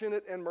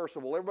compassionate and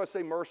merciful. Everybody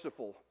say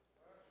merciful.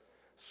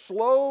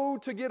 Slow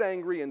to get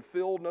angry and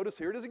filled, notice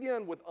here it is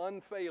again, with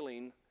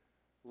unfailing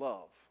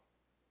love.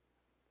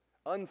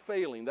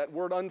 Unfailing, that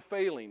word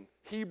unfailing,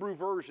 Hebrew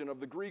version of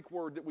the Greek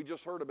word that we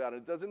just heard about.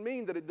 It doesn't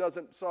mean that it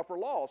doesn't suffer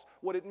loss.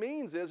 What it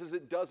means is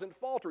it doesn't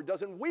falter, it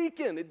doesn't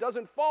weaken, it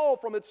doesn't fall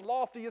from its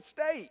lofty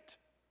estate.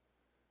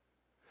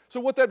 So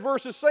what that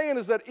verse is saying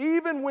is that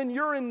even when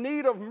you're in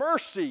need of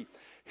mercy,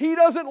 He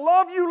doesn't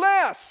love you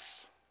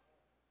less.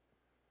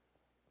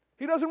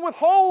 He doesn't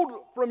withhold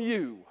from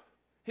you.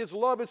 His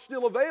love is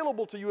still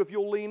available to you if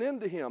you'll lean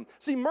into Him.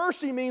 See,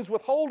 mercy means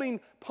withholding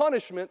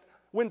punishment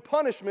when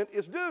punishment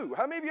is due.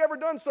 How many of you ever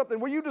done something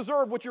where you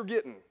deserve what you're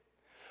getting?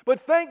 But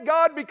thank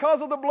God,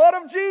 because of the blood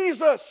of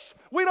Jesus,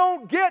 we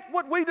don't get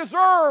what we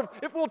deserve.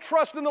 If we'll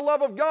trust in the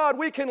love of God,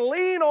 we can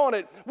lean on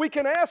it. We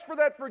can ask for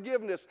that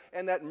forgiveness,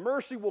 and that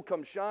mercy will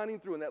come shining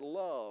through, and that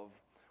love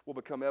will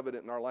become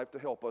evident in our life to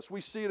help us.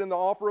 We see it in the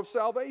offer of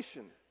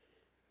salvation.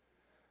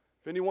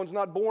 If anyone's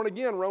not born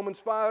again,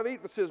 Romans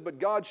 5:8 says, but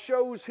God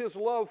shows His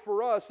love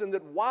for us in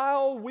that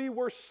while we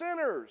were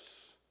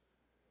sinners,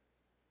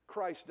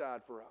 Christ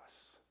died for us.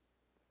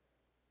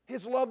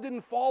 His love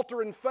didn't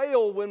falter and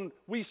fail when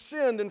we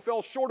sinned and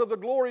fell short of the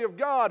glory of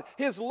God.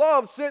 His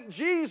love sent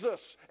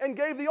Jesus and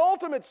gave the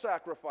ultimate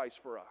sacrifice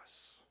for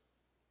us.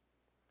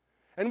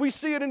 And we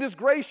see it in His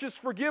gracious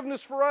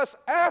forgiveness for us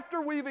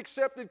after we've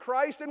accepted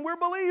Christ and we're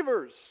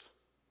believers.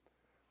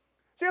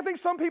 See, I think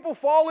some people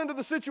fall into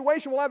the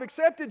situation, well, I've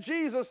accepted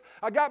Jesus,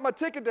 I got my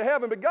ticket to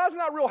heaven, but God's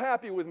not real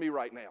happy with me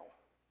right now.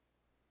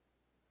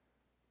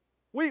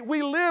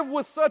 We live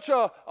with such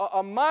a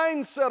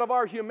mindset of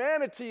our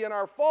humanity and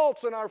our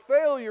faults and our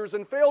failures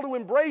and fail to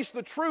embrace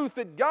the truth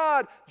that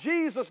God,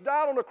 Jesus,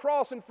 died on the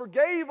cross and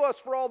forgave us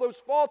for all those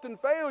faults and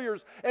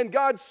failures, and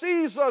God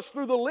sees us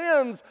through the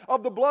lens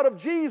of the blood of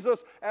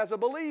Jesus as a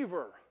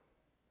believer.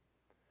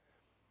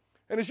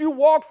 And as you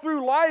walk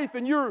through life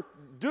and you're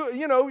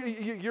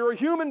a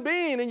human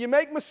being and you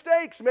make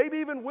mistakes, maybe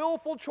even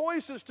willful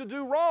choices to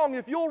do wrong,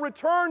 if you'll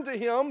return to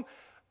Him,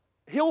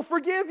 He'll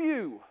forgive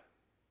you.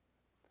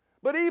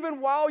 But even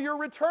while you're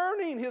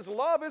returning, His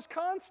love is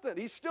constant.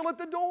 He's still at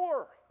the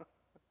door.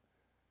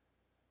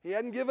 He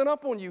hadn't given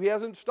up on you. He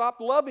hasn't stopped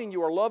loving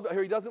you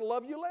or He doesn't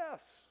love you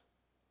less.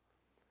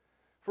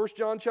 1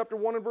 John chapter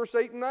 1 and verse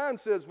 8 and 9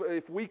 says,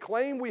 if we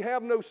claim we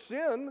have no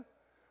sin,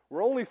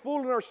 we're only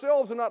fooling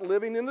ourselves and not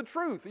living in the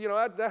truth. You know,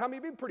 how many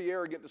be pretty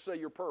arrogant to say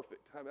you're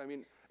perfect? I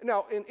mean,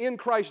 now in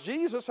Christ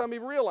Jesus, how many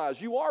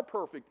realize you are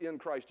perfect in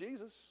Christ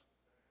Jesus?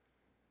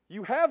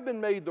 You have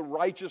been made the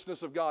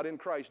righteousness of God in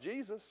Christ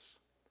Jesus.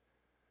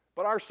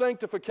 But our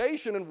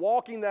sanctification and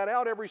walking that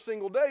out every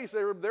single day,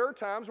 so there are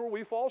times where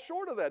we fall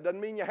short of that.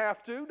 Doesn't mean you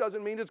have to,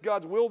 doesn't mean it's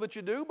God's will that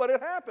you do, but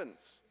it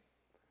happens.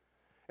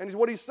 And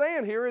what he's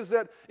saying here is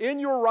that in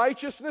your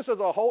righteousness as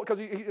a whole, because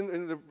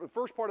in the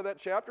first part of that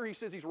chapter, he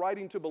says he's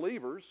writing to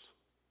believers,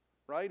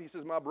 right? He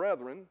says, my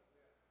brethren.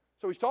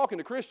 So he's talking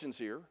to Christians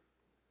here.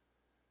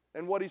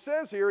 And what he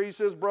says here, he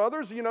says,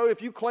 brothers, you know,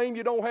 if you claim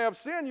you don't have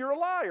sin, you're a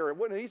liar.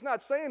 He's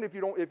not saying if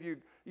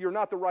you're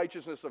not the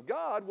righteousness of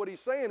God. What he's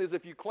saying is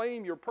if you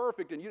claim you're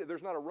perfect and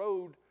there's not a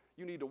road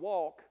you need to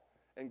walk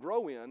and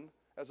grow in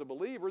as a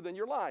believer, then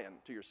you're lying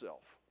to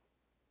yourself.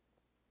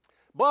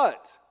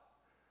 But,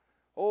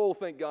 oh,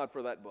 thank God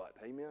for that but.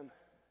 Amen.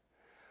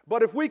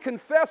 But if we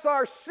confess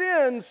our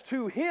sins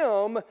to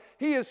Him,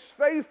 He is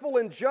faithful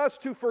and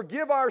just to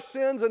forgive our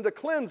sins and to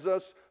cleanse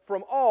us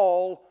from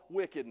all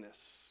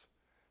wickedness.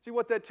 See,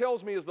 what that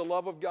tells me is the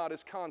love of God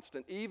is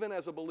constant. Even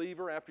as a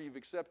believer, after you've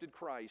accepted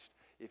Christ,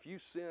 if you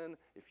sin,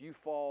 if you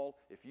fall,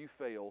 if you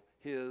fail,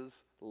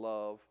 His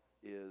love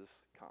is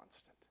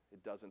constant.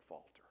 It doesn't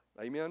falter.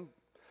 Amen?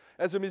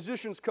 As the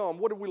musicians come,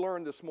 what did we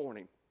learn this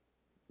morning?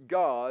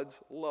 God's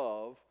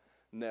love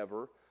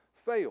never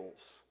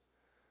fails.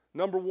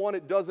 Number one,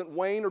 it doesn't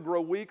wane or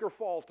grow weak or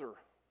falter.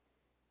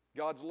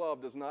 God's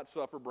love does not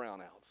suffer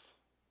brownouts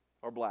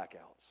or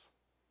blackouts.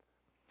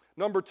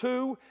 Number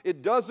two,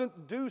 it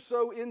doesn't do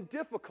so in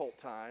difficult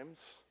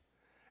times,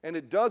 and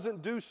it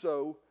doesn't do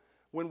so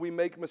when we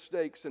make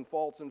mistakes and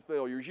faults and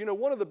failures. You know,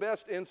 one of the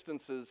best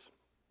instances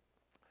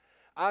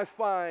I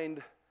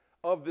find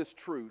of this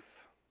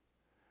truth,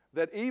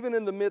 that even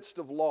in the midst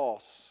of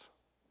loss,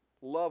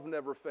 love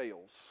never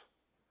fails.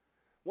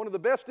 One of the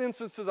best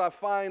instances I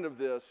find of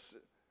this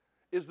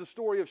is the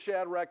story of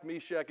Shadrach,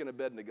 Meshach, and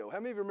Abednego. How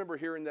many of you remember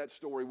hearing that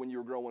story when you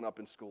were growing up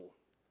in school?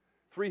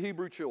 3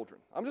 Hebrew children.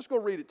 I'm just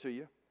going to read it to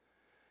you.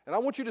 And I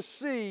want you to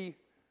see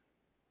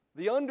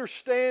the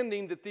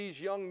understanding that these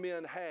young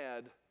men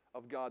had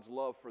of God's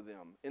love for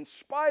them, in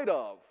spite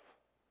of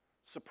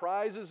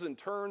surprises and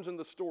turns in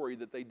the story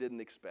that they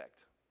didn't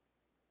expect.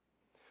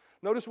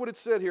 Notice what it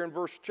said here in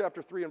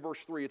chapter 3 and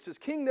verse 3. It says,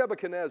 King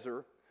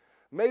Nebuchadnezzar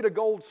made a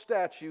gold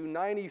statue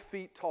 90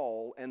 feet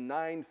tall and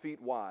 9 feet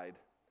wide,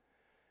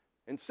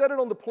 and set it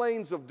on the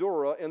plains of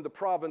Dura in the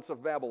province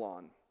of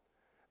Babylon.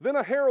 Then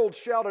a herald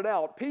shouted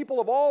out, people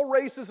of all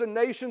races and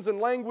nations and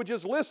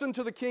languages, listen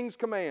to the king's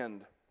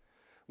command.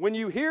 When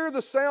you hear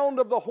the sound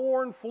of the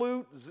horn,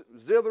 flute,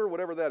 zither,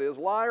 whatever that is,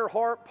 lyre,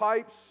 harp,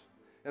 pipes,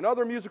 and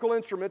other musical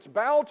instruments,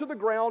 bow to the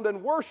ground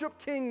and worship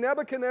King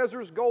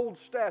Nebuchadnezzar's gold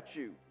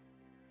statue.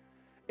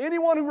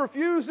 Anyone who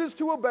refuses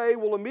to obey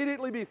will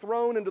immediately be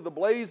thrown into the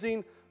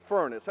blazing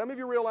furnace. How many of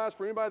you realize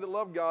for anybody that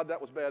loved God, that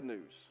was bad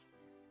news?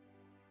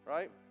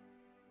 Right?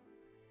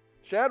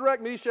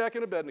 Shadrach, Meshach,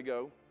 and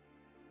Abednego,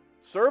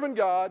 serving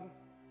God,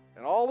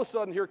 and all of a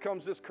sudden here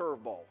comes this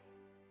curveball.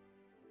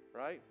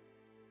 Right?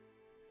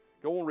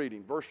 Go on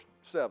reading, verse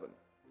 7.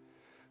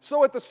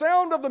 So at the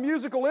sound of the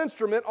musical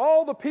instrument,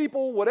 all the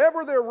people,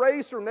 whatever their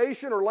race or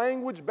nation or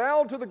language,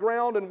 bowed to the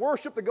ground and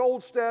worshiped the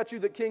gold statue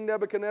that King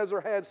Nebuchadnezzar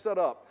had set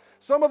up.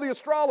 Some of the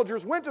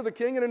astrologers went to the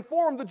king and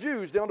informed the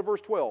Jews, down to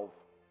verse 12,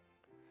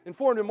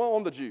 informed him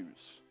on the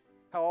Jews,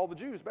 how all the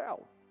Jews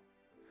bowed.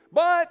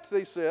 But,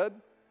 they said,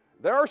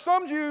 there are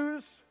some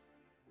Jews,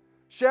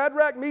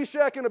 Shadrach,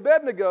 Meshach, and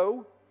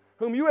Abednego,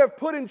 whom you have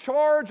put in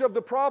charge of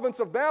the province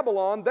of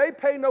Babylon. They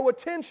pay no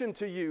attention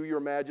to you, your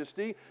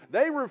majesty.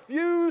 They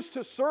refused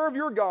to serve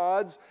your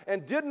gods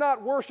and did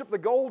not worship the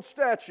gold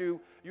statue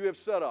you have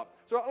set up.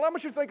 So I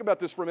want you to think about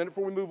this for a minute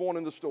before we move on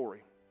in the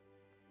story.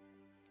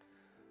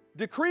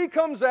 Decree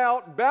comes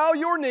out, bow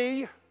your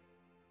knee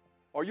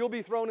or you'll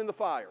be thrown in the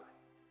fire.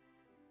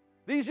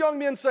 These young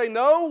men say,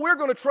 no, we're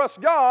going to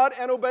trust God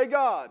and obey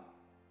God.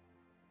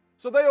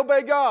 So they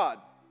obey God.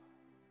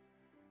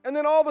 And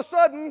then all of a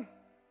sudden,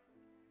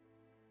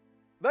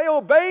 they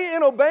obey,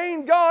 in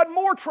obeying God,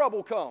 more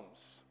trouble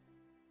comes.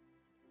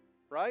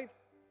 Right?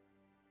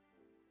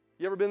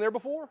 You ever been there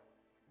before?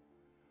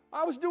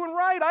 I was doing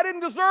right. I didn't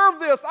deserve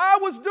this. I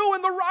was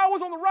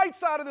on the right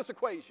side of this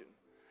equation.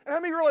 And how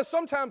many realize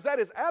sometimes that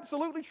is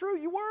absolutely true?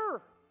 You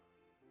were.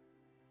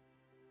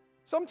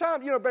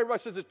 Sometimes, everybody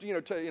says that,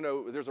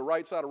 there's a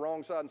right side, a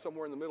wrong side, and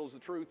somewhere in the middle is the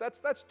truth.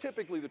 That's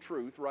typically the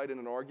truth, right, in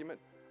an argument.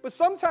 But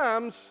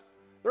sometimes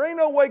there ain't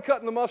no way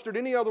cutting the mustard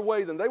any other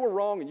way than they were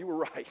wrong and you were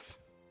right.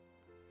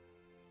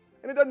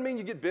 And it doesn't mean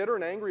you get bitter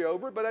and angry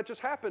over it, but that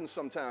just happens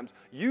sometimes.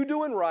 You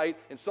doing right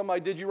and somebody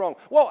did you wrong.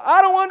 Well,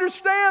 I don't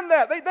understand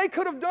that. They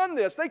could have done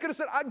this. They could have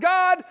said,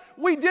 God,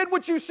 we did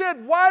what you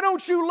said. Why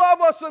don't you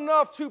love us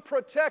enough to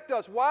protect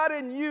us? Why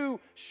didn't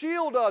you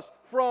shield us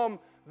from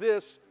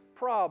this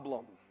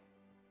problem?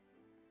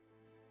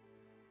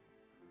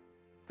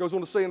 Goes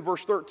on to say in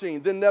verse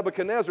 13, then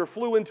Nebuchadnezzar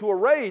flew into a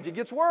rage. It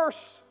gets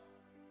worse.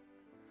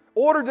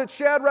 Ordered that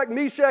Shadrach,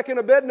 Meshach, and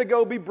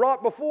Abednego be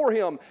brought before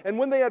him. And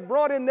when they had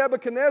brought in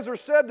Nebuchadnezzar,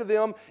 said to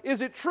them,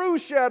 is it true,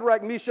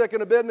 Shadrach, Meshach,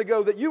 and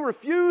Abednego, that you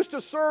refuse to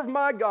serve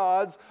my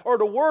gods or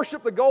to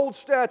worship the gold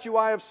statue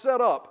I have set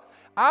up?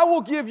 I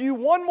will give you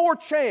one more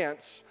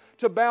chance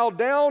to bow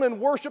down and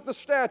worship the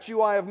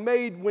statue I have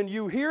made when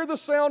you hear the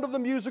sound of the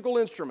musical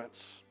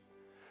instruments.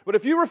 But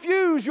if you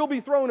refuse, you'll be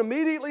thrown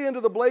immediately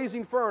into the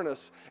blazing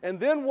furnace, and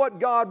then what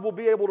God will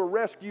be able to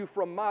rescue you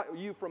from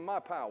my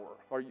power,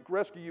 or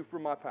rescue you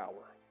from my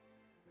power.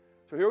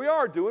 So here we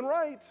are, doing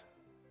right.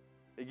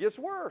 It gets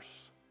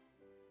worse.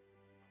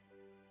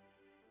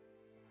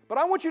 But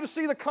I want you to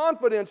see the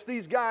confidence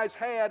these guys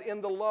had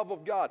in the love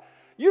of God.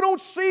 You don't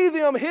see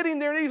them hitting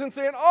their knees and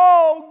saying,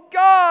 oh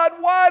God,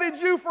 why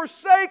did you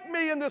forsake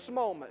me in this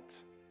moment?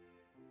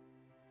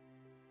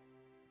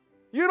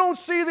 You don't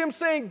see them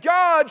saying,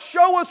 God,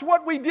 show us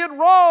what we did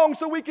wrong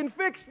so we can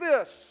fix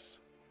this.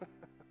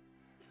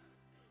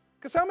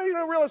 Because how many of you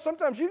don't realize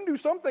sometimes you can do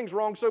some things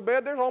wrong so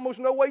bad there's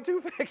almost no way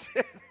to fix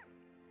it?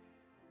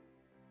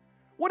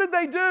 What did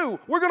they do?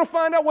 We're going to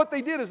find out what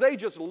they did is they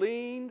just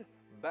leaned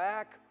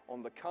back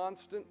on the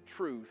constant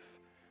truth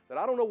that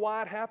I don't know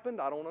why it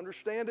happened, I don't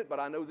understand it, but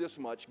I know this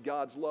much,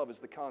 God's love is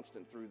the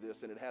constant through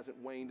this and it hasn't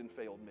waned and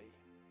failed me.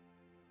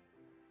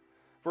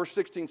 Verse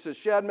 16 says,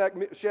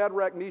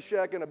 Shadrach,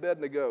 Meshach, and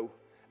Abednego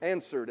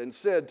answered and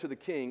said to the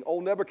king, O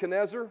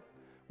Nebuchadnezzar,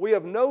 we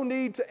have no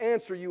need to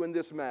answer you in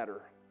this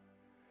matter.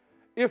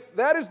 If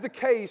that is the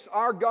case,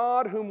 our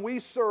God whom we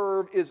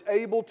serve is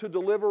able to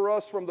deliver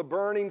us from the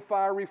burning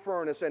fiery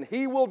furnace, and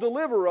He will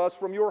deliver us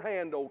from your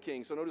hand, O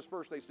king. So notice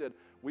first they said,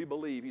 we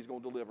believe He's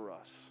going to deliver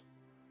us.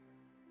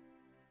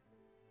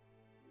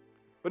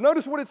 But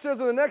notice what it says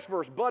in the next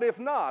verse, but if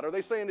not. Are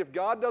they saying if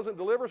God doesn't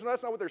deliver us? No,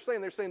 that's not what they're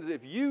saying. They're saying is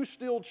if you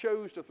still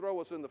chose to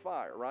throw us in the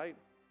fire, right?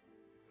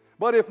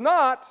 But if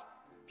not,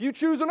 if you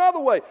choose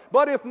another way,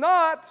 but if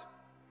not,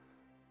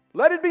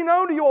 let it be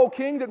known to you, O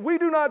king, that we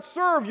do not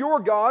serve your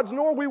gods,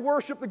 nor we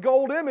worship the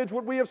gold image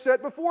which we have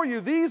set before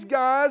you. These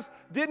guys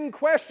didn't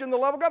question the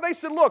love of God. They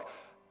said, look,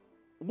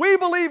 we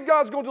believe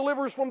God's going to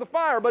deliver us from the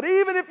fire, but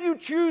even if you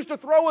choose to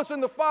throw us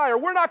in the fire,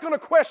 we're not going to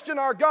question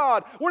our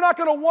God. We're not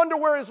going to wonder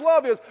where His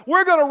love is.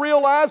 We're going to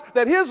realize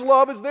that His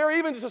love is there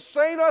even to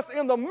sustain us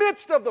in the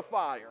midst of the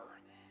fire.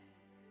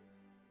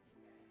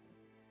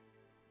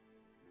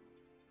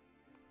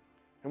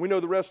 And we know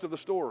the rest of the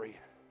story.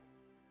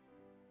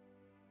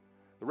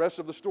 The rest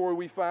of the story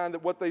we find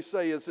that what they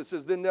say is, it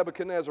says, then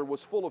Nebuchadnezzar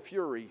was full of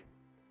fury.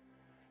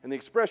 And the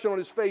expression on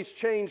his face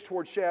changed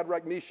towards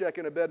Shadrach, Meshach,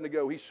 and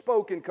Abednego. He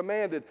spoke and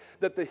commanded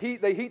that they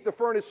heat the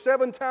furnace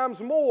 7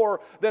 times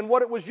more than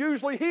what it was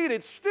usually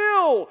heated.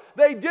 Still,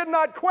 they did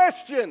not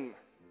question.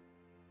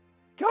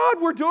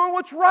 God, we're doing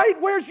what's right.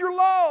 Where's your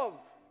love?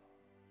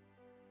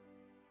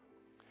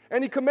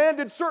 And he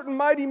commanded certain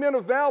mighty men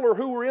of valor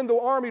who were in the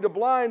army to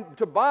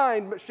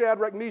bind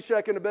Shadrach,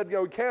 Meshach, and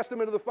Abednego, cast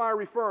them into the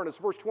fiery furnace.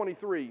 Verse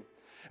 23.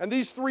 And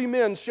these 3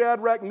 men,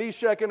 Shadrach,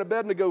 Meshach, and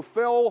Abednego,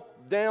 fell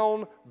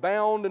down,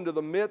 bound into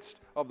the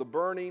midst of the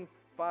burning,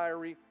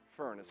 fiery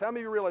furnace. How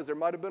many of you realize there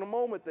might have been a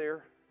moment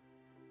there?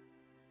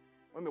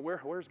 Wait a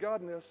minute, where's God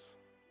in this?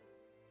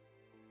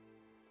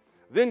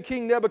 Then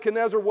King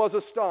Nebuchadnezzar was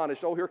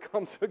astonished. Oh, here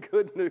comes the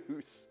good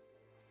news.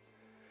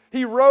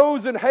 He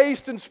rose in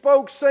haste and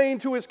spoke, saying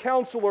to his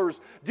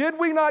counselors, did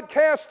we not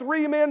cast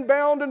 3 men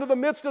bound into the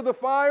midst of the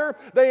fire?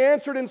 They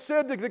answered and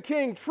said to the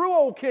king, true,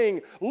 O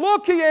king.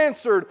 Look, he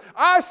answered,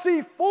 I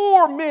see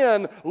 4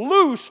 men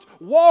loosed,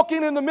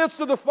 walking in the midst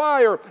of the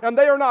fire, and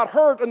they are not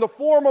hurt, and the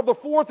form of the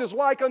 4th is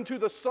like unto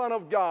the Son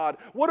of God.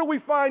 What do we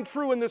find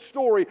true in this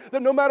story?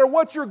 That no matter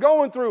what you're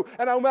going through,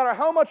 and no matter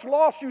how much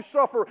loss you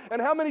suffer,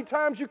 and how many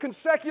times you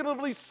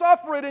consecutively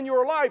suffer it in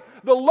your life,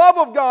 the love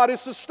of God is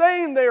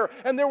sustained there,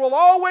 and there will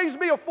always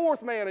be a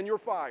 4th man in your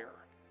fire.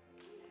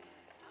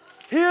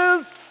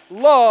 His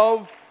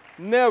love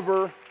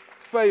never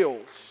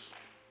fails.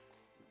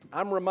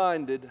 I'm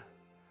reminded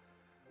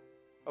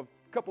of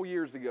a couple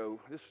years ago.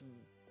 This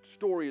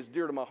story is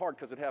dear to my heart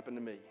because it happened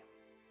to me.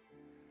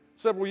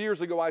 Several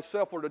years ago, I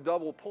suffered a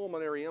double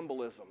pulmonary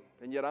embolism,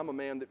 and yet I'm a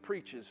man that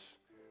preaches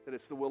that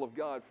it's the will of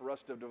God for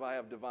us to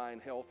have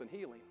divine health and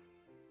healing.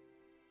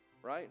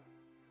 Right?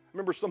 I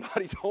remember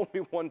somebody told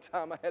me one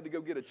time I had to go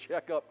get a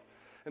checkup.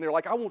 And they're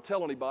like, I won't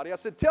tell anybody. I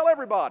said, tell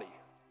everybody.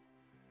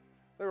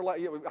 They were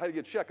like, I had to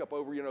get a checkup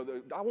over,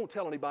 I won't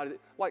tell anybody.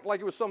 Like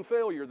it was some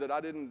failure that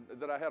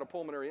I had a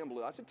pulmonary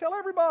embolism. I said, tell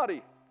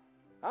everybody.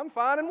 I'm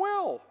fine and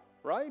well,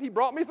 right? He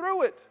brought me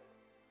through it.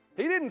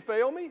 He didn't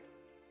fail me.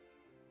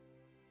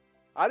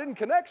 I didn't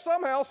connect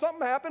somehow.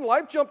 Something happened.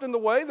 Life jumped in the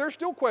way. There's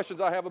still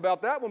questions I have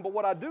about that one, but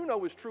what I do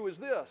know is true is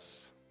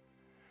this,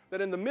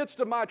 that in the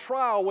midst of my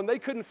trial, when they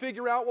couldn't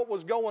figure out what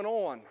was going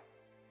on,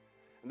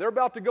 and they're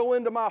about to go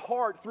into my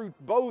heart through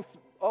go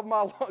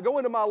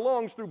into my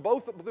lungs through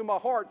my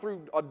heart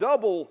through a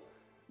double,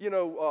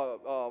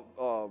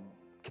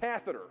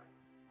 catheter.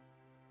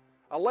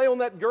 I lay on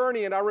that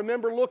gurney and I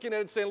remember looking at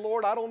it and saying,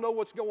 Lord, I don't know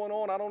what's going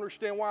on. I don't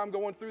understand why I'm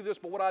going through this,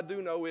 but what I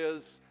do know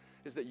is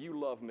that you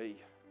love me.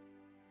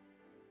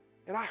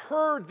 And I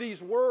heard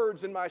these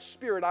words in my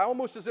spirit,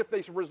 almost as if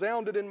they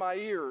resounded in my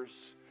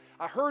ears.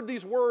 I heard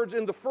these words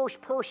in the first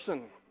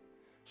person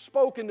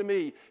spoken to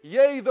me.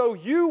 Yea, though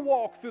you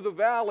walk through the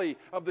valley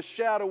of the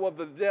shadow of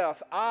the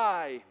death,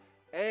 I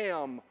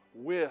am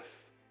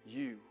with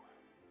you.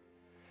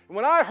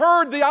 When I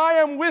heard the I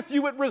am with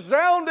you, it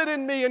resounded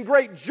in me, and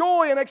great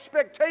joy and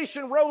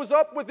expectation rose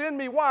up within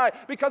me. Why?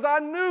 Because I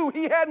knew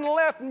He hadn't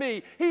left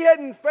me. He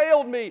hadn't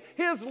failed me.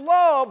 His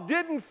love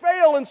didn't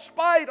fail in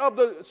spite of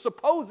the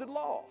supposed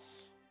loss.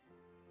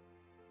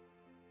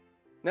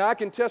 Now, I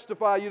can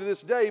testify you to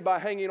this day by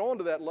hanging on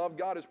to that love,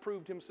 God has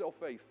proved Himself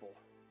faithful.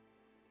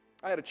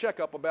 I had a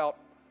checkup about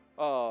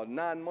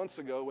 9 months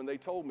ago when they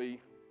told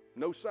me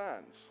no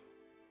signs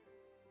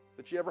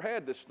that you ever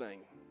had this thing.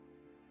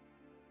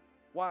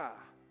 Why?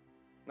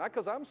 Not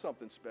because I'm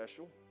something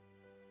special,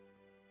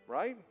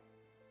 right?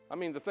 I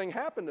mean, the thing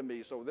happened to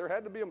me, so there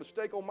had to be a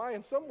mistake on my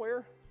end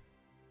somewhere.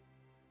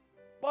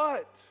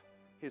 But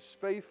His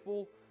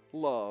faithful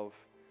love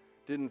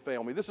didn't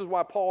fail me. This is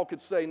why Paul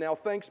could say, now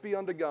thanks be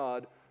unto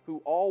God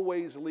who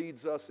always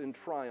leads us in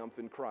triumph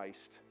in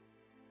Christ,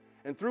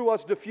 and through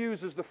us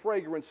diffuses the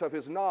fragrance of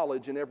His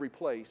knowledge in every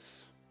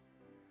place.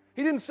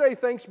 He didn't say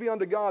thanks be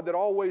unto God that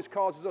always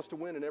causes us to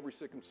win in every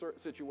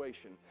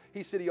situation.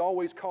 He said He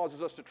always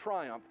causes us to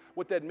triumph.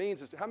 What that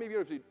means is, how many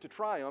of you to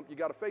triumph, you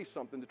got to face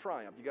something to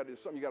triumph. You got to do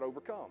something you got to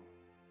overcome.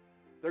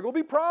 There are going to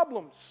be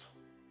problems.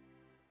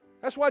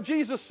 That's why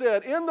Jesus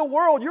said, in the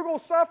world you're going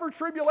to suffer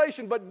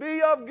tribulation, but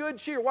be of good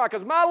cheer. Why?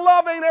 Because my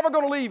love ain't ever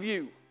going to leave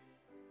you.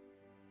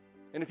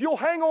 And if you'll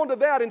hang on to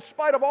that in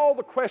spite of all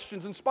the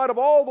questions, in spite of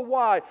all the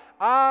why,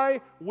 I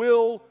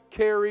will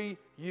carry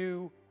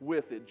you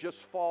with it.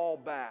 Just fall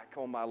back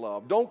on my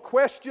love. Don't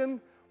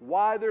question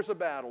why there's a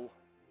battle.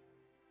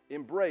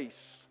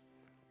 Embrace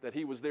that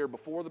He was there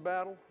before the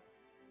battle.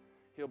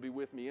 He'll be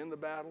with me in the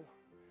battle,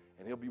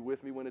 and He'll be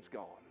with me when it's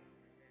gone.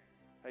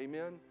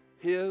 Amen?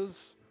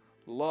 His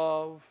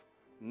love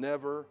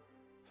never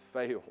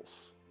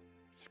fails.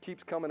 Just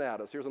keeps coming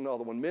at us. Here's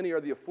another one. Many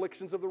are the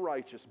afflictions of the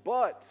righteous,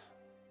 but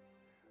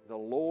the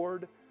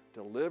Lord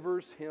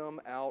delivers him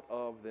out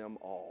of them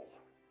all.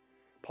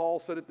 Paul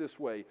said it this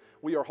way,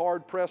 we are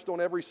hard pressed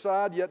on every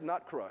side, yet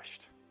not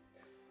crushed.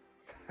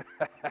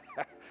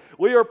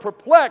 We are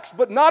perplexed,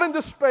 but not in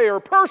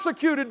despair,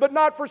 persecuted, but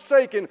not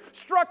forsaken,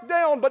 struck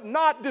down, but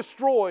not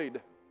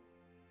destroyed.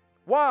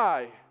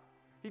 Why?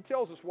 He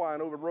tells us why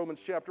over in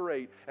Romans chapter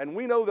 8. And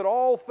we know that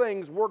all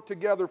things work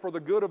together for the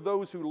good of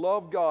those who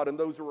love God and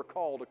those who are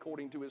called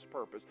according to His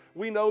purpose.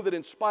 We know that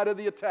in spite of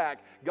the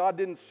attack, God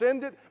didn't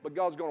send it, but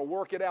God's going to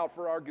work it out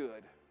for our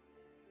good.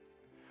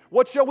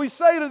 What shall we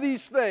say to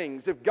these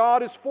things? If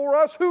God is for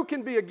us, who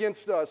can be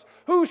against us?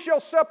 Who shall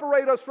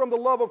separate us from the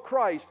love of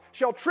Christ?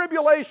 Shall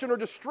tribulation or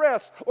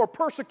distress or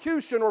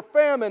persecution or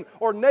famine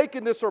or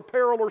nakedness or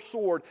peril or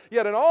sword?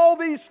 Yet in all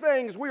these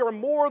things we are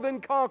more than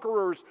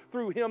conquerors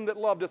through Him that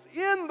loved us.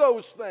 In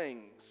those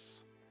things.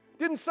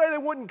 Didn't say they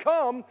wouldn't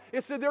come.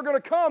 It said they're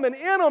going to come, and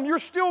in them you're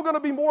still going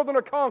to be more than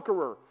a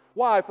conqueror.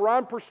 Why? For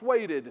I'm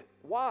persuaded.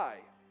 Why?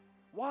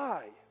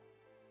 Why?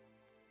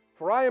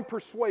 For I am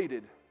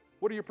persuaded.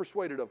 What are you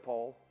persuaded of,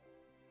 Paul?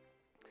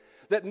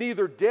 That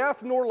neither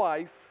death nor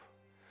life,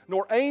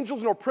 nor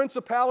angels, nor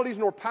principalities,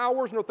 nor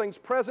powers, nor things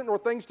present, nor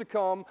things to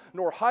come,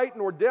 nor height,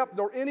 nor depth,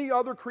 nor any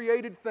other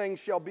created thing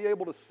shall be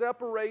able to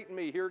separate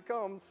me. Here it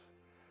comes.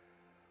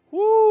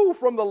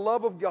 From the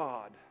love of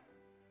God,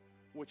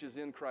 which is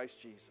in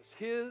Christ Jesus.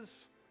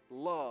 His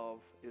love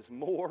is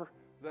more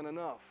than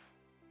enough.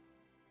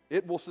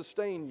 It will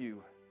sustain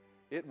you.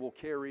 It will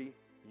carry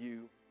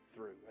you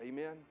through.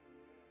 Amen?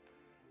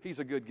 He's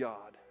a good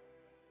God.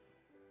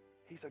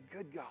 He's a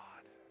good God.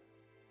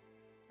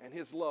 And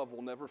His love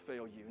will never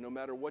fail you. No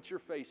matter what you're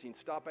facing,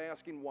 stop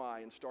asking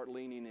why and start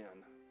leaning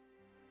in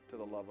to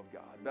the love of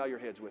God. Bow your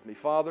heads with me.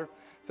 Father,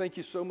 thank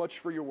you so much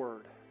for your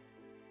word.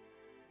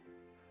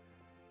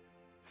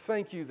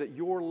 Thank you that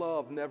your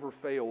love never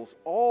fails.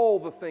 All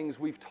the things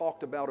we've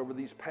talked about over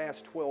these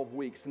past 12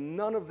 weeks,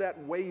 none of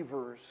that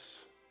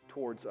wavers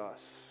towards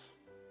us.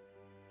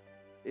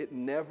 It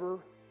never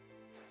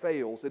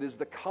fails. It is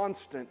the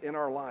constant in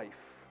our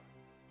life.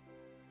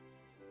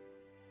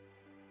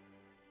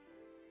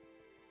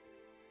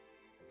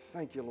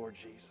 Thank you, Lord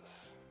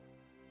Jesus.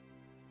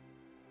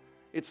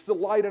 It's the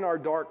light in our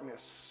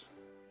darkness.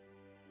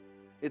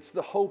 It's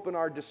the hope in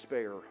our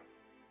despair.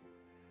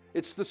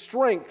 It's the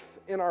strength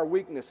in our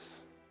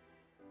weakness.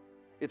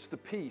 It's the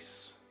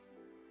peace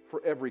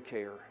for every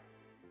care.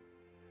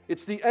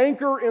 It's the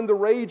anchor in the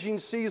raging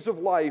seas of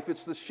life.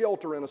 It's the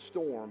shelter in a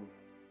storm.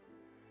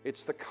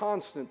 It's the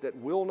constant that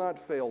will not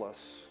fail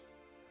us,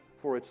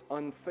 for it's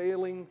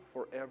unfailing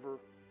forevermore.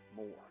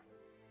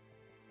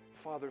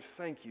 Father,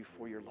 thank you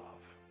for your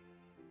love.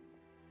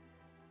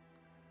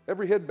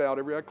 Every head bowed,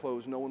 every eye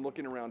closed, no one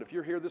looking around. If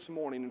you're here this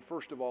morning, and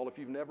first of all, if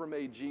you've never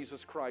made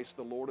Jesus Christ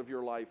the Lord of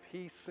your life,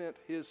 He sent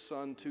His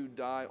Son to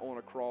die on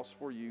a cross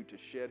for you, to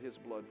shed His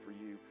blood for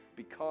you,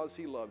 because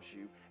He loves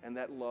you, and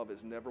that love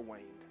has never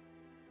waned.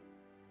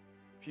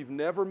 If you've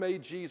never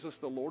made Jesus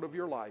the Lord of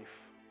your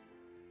life,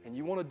 and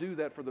you want to do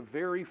that for the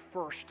very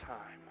first time,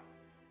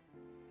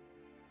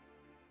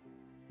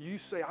 you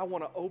say, I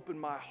want to open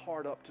my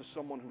heart up to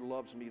someone who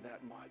loves me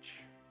that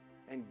much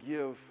and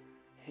give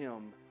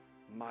Him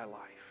my life.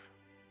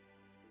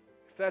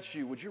 If that's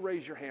you, would you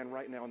raise your hand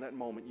right now in that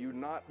moment? You've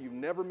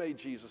never made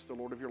Jesus the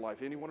Lord of your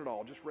life. Anyone at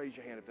all? Just raise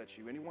your hand if that's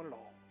you. Anyone at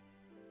all?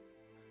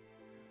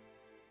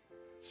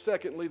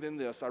 Secondly, then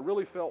this. I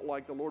really felt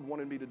like the Lord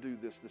wanted me to do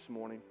this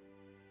morning.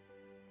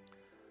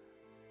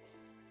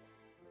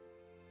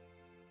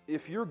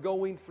 If you're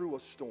going through a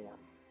storm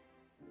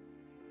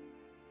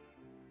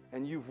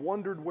and you've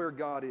wondered where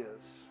God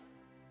is,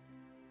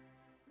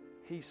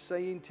 He's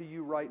saying to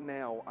you right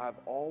now, I've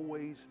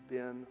always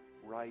been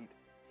right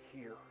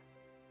here.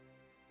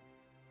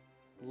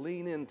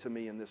 Lean into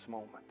me in this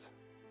moment.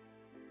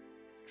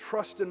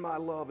 Trust in my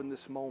love in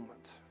this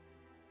moment.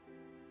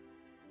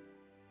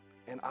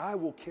 And I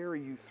will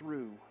carry you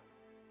through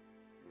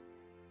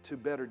to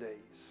better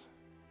days.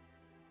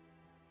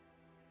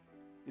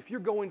 If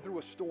you're going through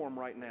a storm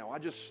right now, I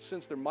just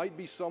sense there might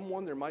be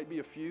someone, there might be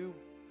a few.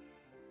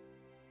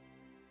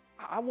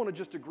 I want to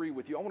just agree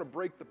with you. I want to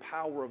break the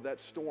power of that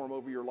storm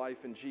over your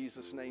life in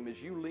Jesus' name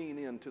as you lean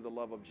into the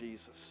love of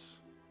Jesus.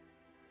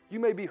 You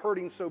may be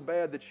hurting so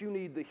bad that you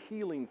need the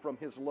healing from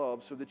His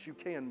love so that you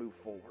can move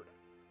forward.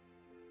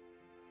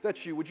 If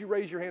that's you, would you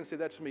raise your hand and say,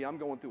 that's me, I'm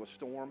going through a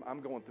storm,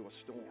 I'm going through a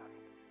storm.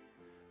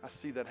 I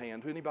see that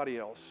hand. Anybody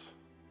else?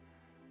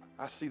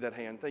 I see that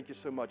hand. Thank you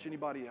so much.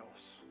 Anybody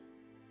else?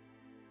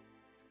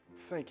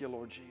 Thank you,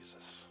 Lord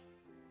Jesus.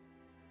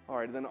 All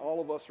right, then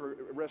the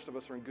rest of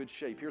us are in good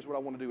shape. Here's what I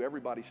want to do.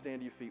 Everybody stand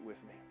to your feet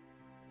with me.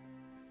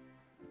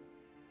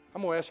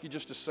 I'm going to ask you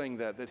just to sing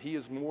that He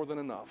is more than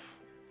enough.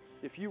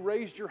 If you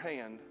raised your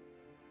hand,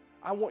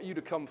 I want you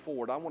to come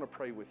forward. I want to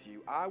pray with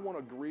you. I want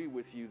to agree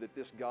with you that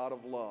this God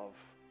of love,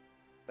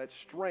 that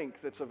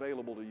strength that's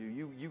available to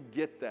you, you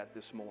get that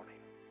this morning.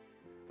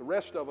 The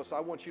rest of us, I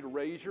want you to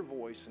raise your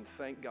voice and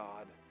thank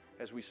God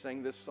as we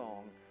sing this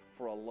song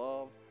for a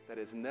love that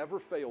has never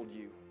failed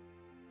you.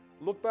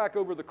 Look back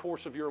over the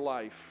course of your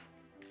life.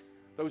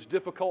 Those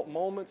difficult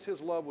moments,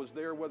 His love was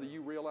there whether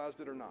you realized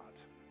it or not.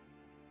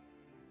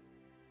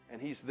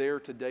 And He's there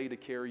today to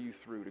carry you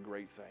through to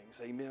great things.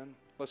 Amen?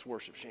 Let's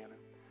worship, Shannon.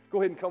 Go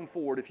ahead and come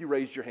forward if you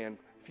raised your hand.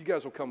 If you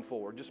guys will come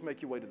forward, just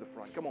make your way to the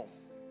front. Come on.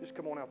 Just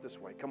come on out this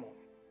way. Come on.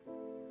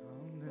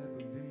 I'll never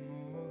be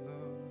more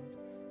loved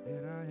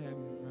than I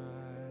am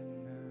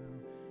right now.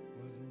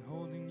 Wasn't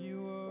holding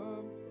you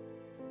up,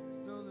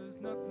 so there's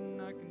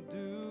nothing I can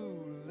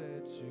do to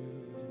let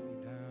you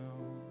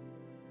down.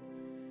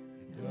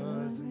 It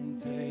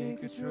doesn't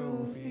take a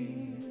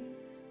trophy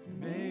to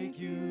make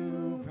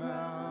you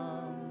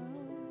proud.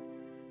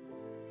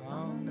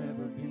 I'll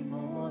never be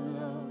more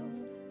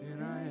loved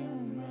than I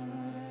am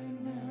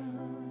right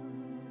now.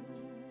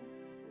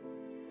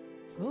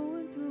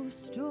 Going through a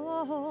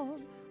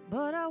storm,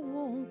 but I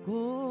won't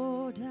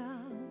go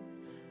down.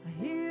 I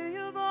hear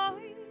your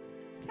voice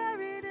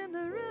carried in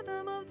the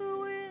rhythm of the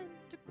wind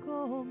to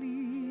call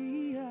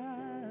me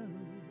out.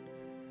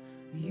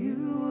 You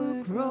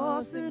would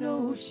cross an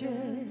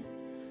ocean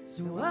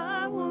so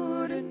I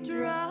wouldn't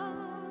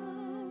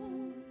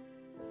drown.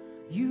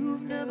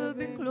 You've never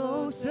been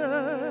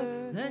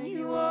closer than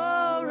you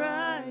are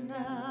right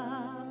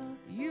now.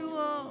 You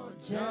are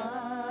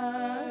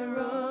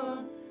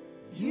Jireh.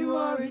 You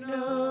are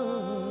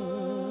enough.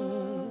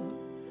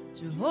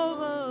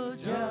 Jehovah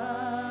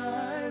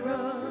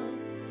Jireh.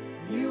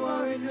 You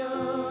are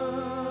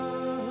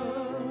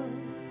enough.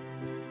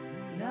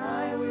 And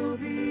I will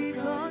be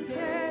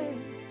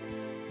content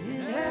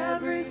in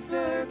every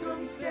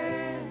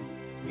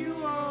circumstance.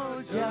 You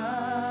are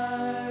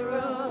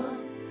Jireh.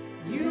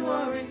 You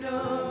are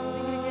enough.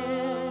 Sing it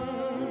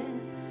again.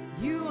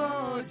 You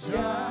are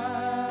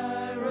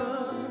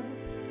Jireh.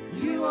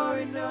 You are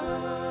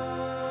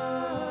enough.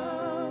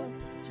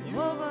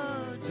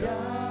 Jehovah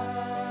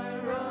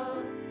Jireh.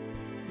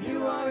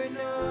 You are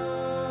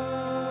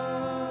enough.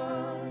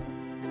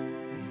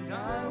 And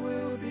I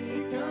will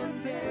be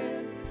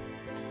content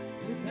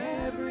in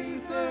every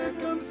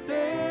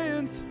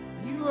circumstance.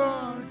 You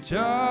are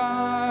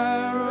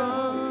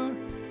Jireh.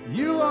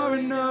 You are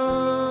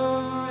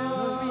enough.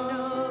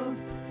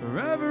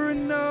 Forever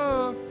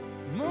enough,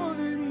 more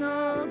than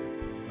enough,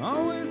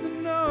 always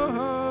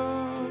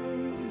enough.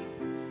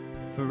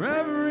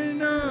 Forever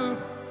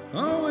enough,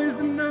 always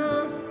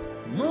enough,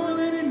 more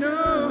than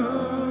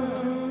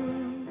enough.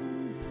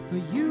 For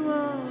you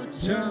are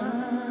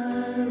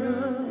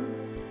Jireh,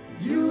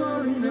 you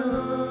are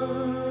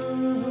enough.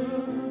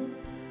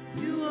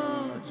 You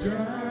are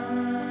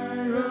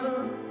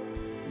Jireh,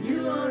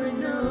 you are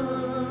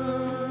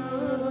enough.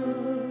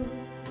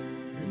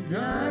 And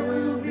I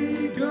will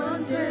be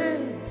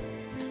content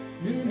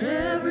in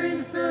every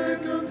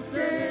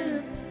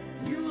circumstance.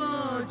 You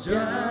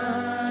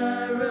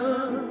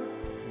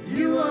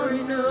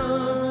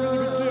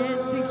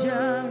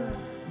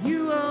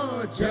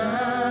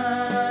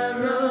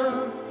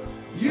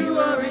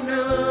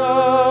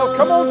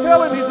on,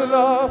 tell him he's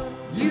enough.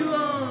 You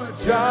are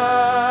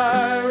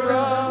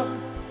Jireh.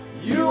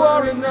 You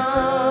are enough.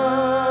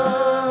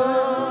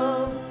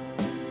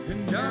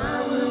 And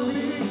I will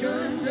be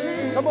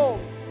content. Come on.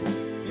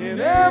 In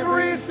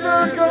every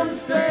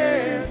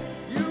circumstance.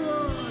 You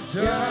are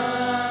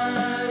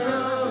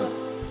Jireh.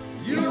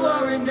 You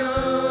are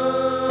enough.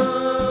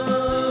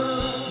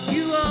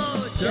 You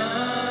are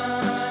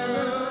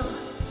Jireh.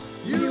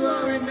 You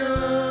are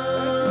enough.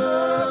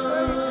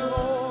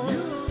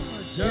 You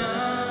are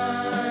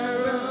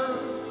Jireh.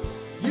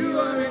 You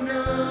are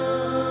enough.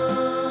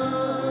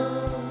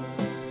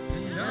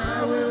 And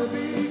I will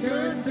be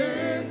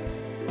content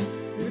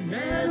in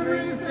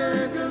every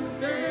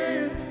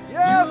circumstance.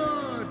 Yes. You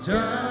are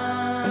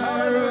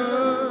Jireh.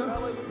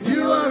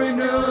 You are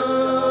enough.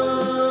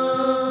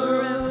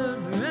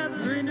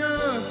 Forever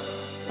enough.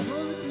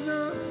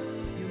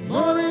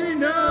 More than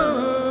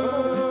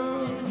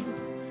enough.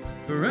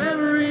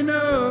 Forever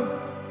enough.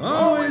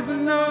 Always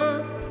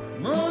enough.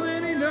 More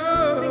than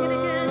enough. Sing it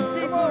again,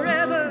 say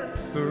forever.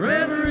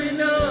 Forever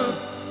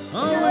enough.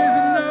 Always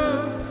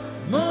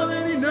enough. More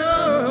than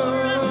enough.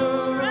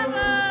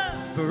 Forever.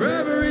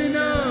 Forever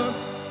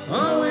enough.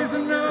 Always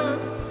enough.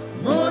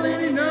 More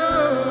than enough.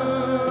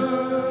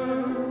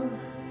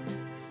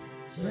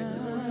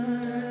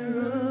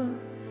 Jireh,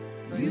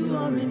 you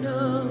are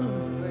enough.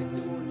 Thank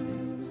you, Lord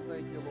Jesus.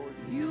 Thank you, Lord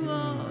Jesus. You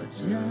are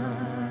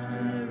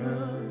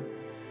Jireh.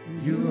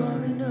 You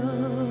are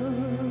enough.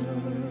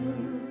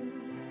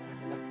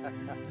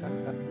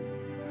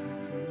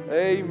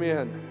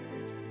 Amen.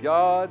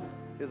 God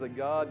is a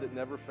God that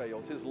never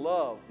fails. His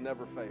love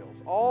never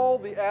fails. All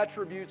the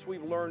attributes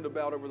we've learned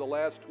about over the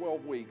last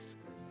 12 weeks,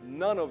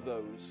 none of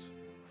those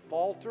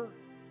falter,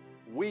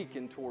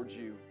 weaken towards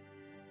you.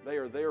 They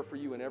are there for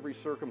you in every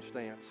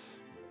circumstance.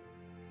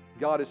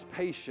 God is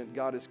patient.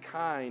 God is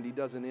kind. He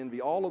doesn't envy.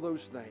 All of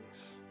those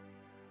things.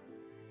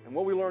 And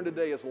what we learned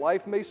today is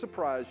life may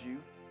surprise you.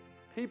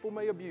 People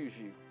may abuse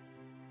you.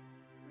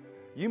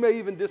 You may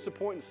even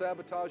disappoint and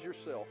sabotage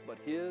yourself, but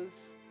His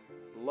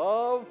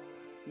love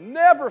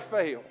never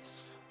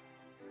fails.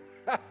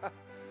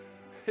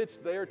 It's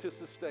there to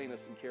sustain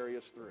us and carry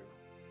us through.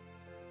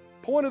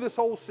 Point of this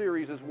whole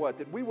series is what?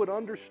 That we would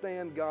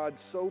understand God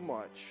so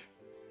much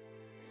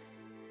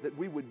that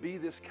we would be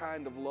this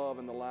kind of love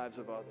in the lives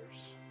of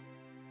others.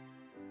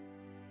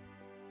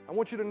 I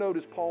want you to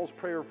notice Paul's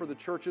prayer for the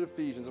church at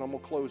Ephesians, and I'm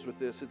going to close with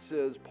this. It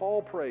says,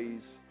 Paul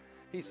prays,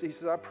 he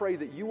says, I pray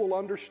that you will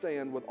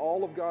understand with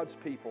all of God's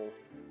people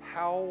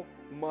how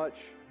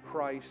much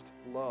Christ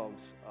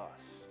loves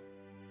us.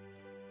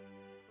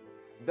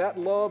 That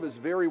love is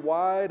very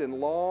wide and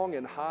long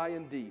and high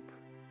and deep.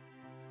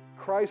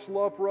 Christ's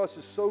love for us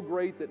is so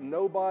great that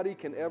nobody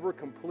can ever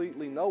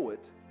completely know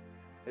it.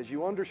 As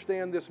you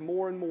understand this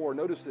more and more,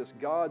 notice this,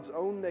 God's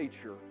own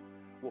nature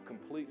will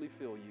completely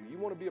fill you. You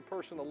want to be a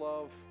person of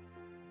love?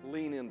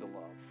 Lean into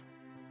love.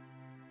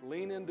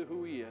 Lean into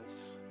who He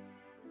is.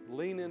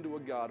 Lean into a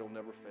God who will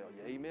never fail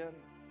you. Amen?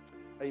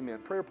 Amen.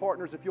 Prayer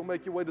partners, if you'll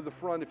make your way to the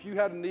front, if you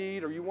had a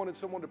need or you wanted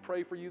someone to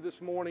pray for you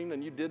this morning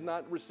and you did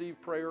not receive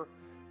prayer,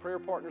 prayer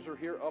partners are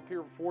up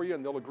here for you,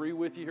 and they'll agree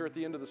with you here at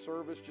the end of the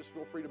service. Just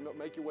feel free to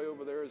make your way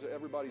over there as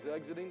everybody's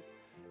exiting,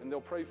 and they'll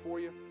pray for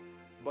you.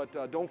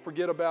 But don't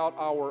forget about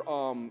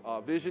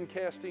our vision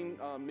casting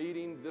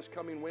meeting this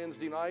coming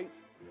Wednesday night.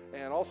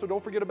 And also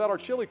don't forget about our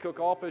chili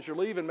cook-off as you're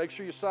leaving. Make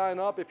sure you sign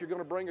up if you're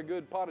going to bring a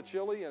good pot of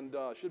chili, and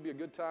should be a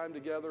good time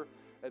together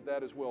at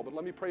that as well. But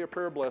let me pray a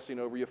prayer blessing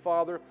over you.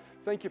 Father,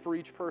 thank you for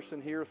each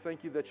person here.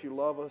 Thank you that you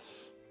love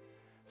us.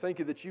 Thank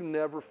you that you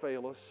never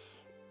fail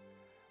us.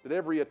 That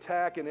every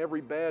attack and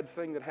every bad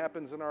thing that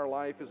happens in our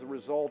life is a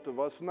result of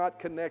us not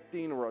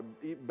connecting or a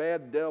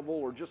bad devil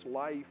or just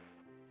life.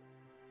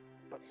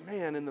 But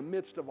man, in the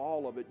midst of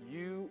all of it,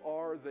 you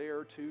are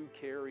there to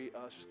carry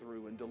us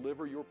through and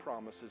deliver your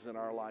promises in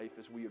our life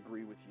as we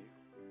agree with you.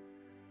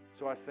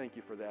 So I thank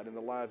you for that in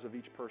the lives of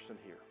each person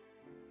here.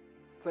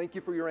 Thank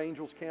you for your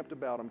angels camped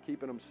about them,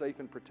 keeping them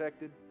safe and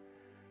protected.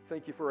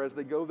 Thank you for as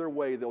they go their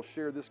way, they'll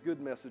share this good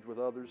message with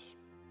others,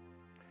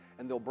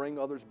 and they'll bring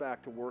others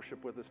back to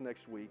worship with us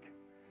next week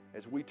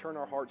as we turn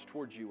our hearts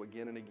towards you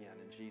again and again.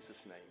 In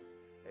Jesus' name.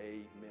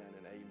 Amen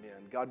and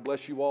amen. God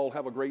bless you all.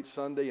 Have a great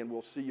Sunday, and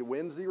we'll see you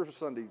Wednesday or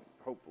Sunday,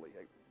 hopefully.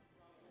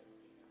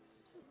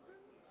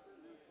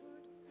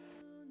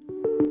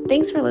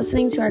 Thanks for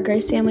listening to our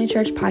Grace Family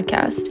Church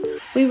podcast.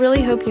 We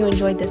really hope you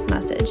enjoyed this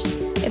message.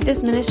 If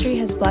this ministry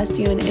has blessed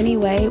you in any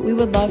way, we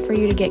would love for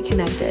you to get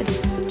connected.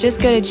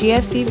 Just go to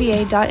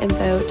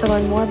gfcva.info to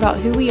learn more about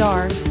who we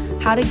are,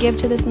 how to give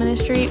to this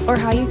ministry, or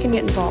how you can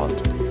get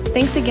involved.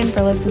 Thanks again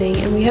for listening,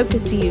 and we hope to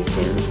see you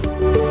soon.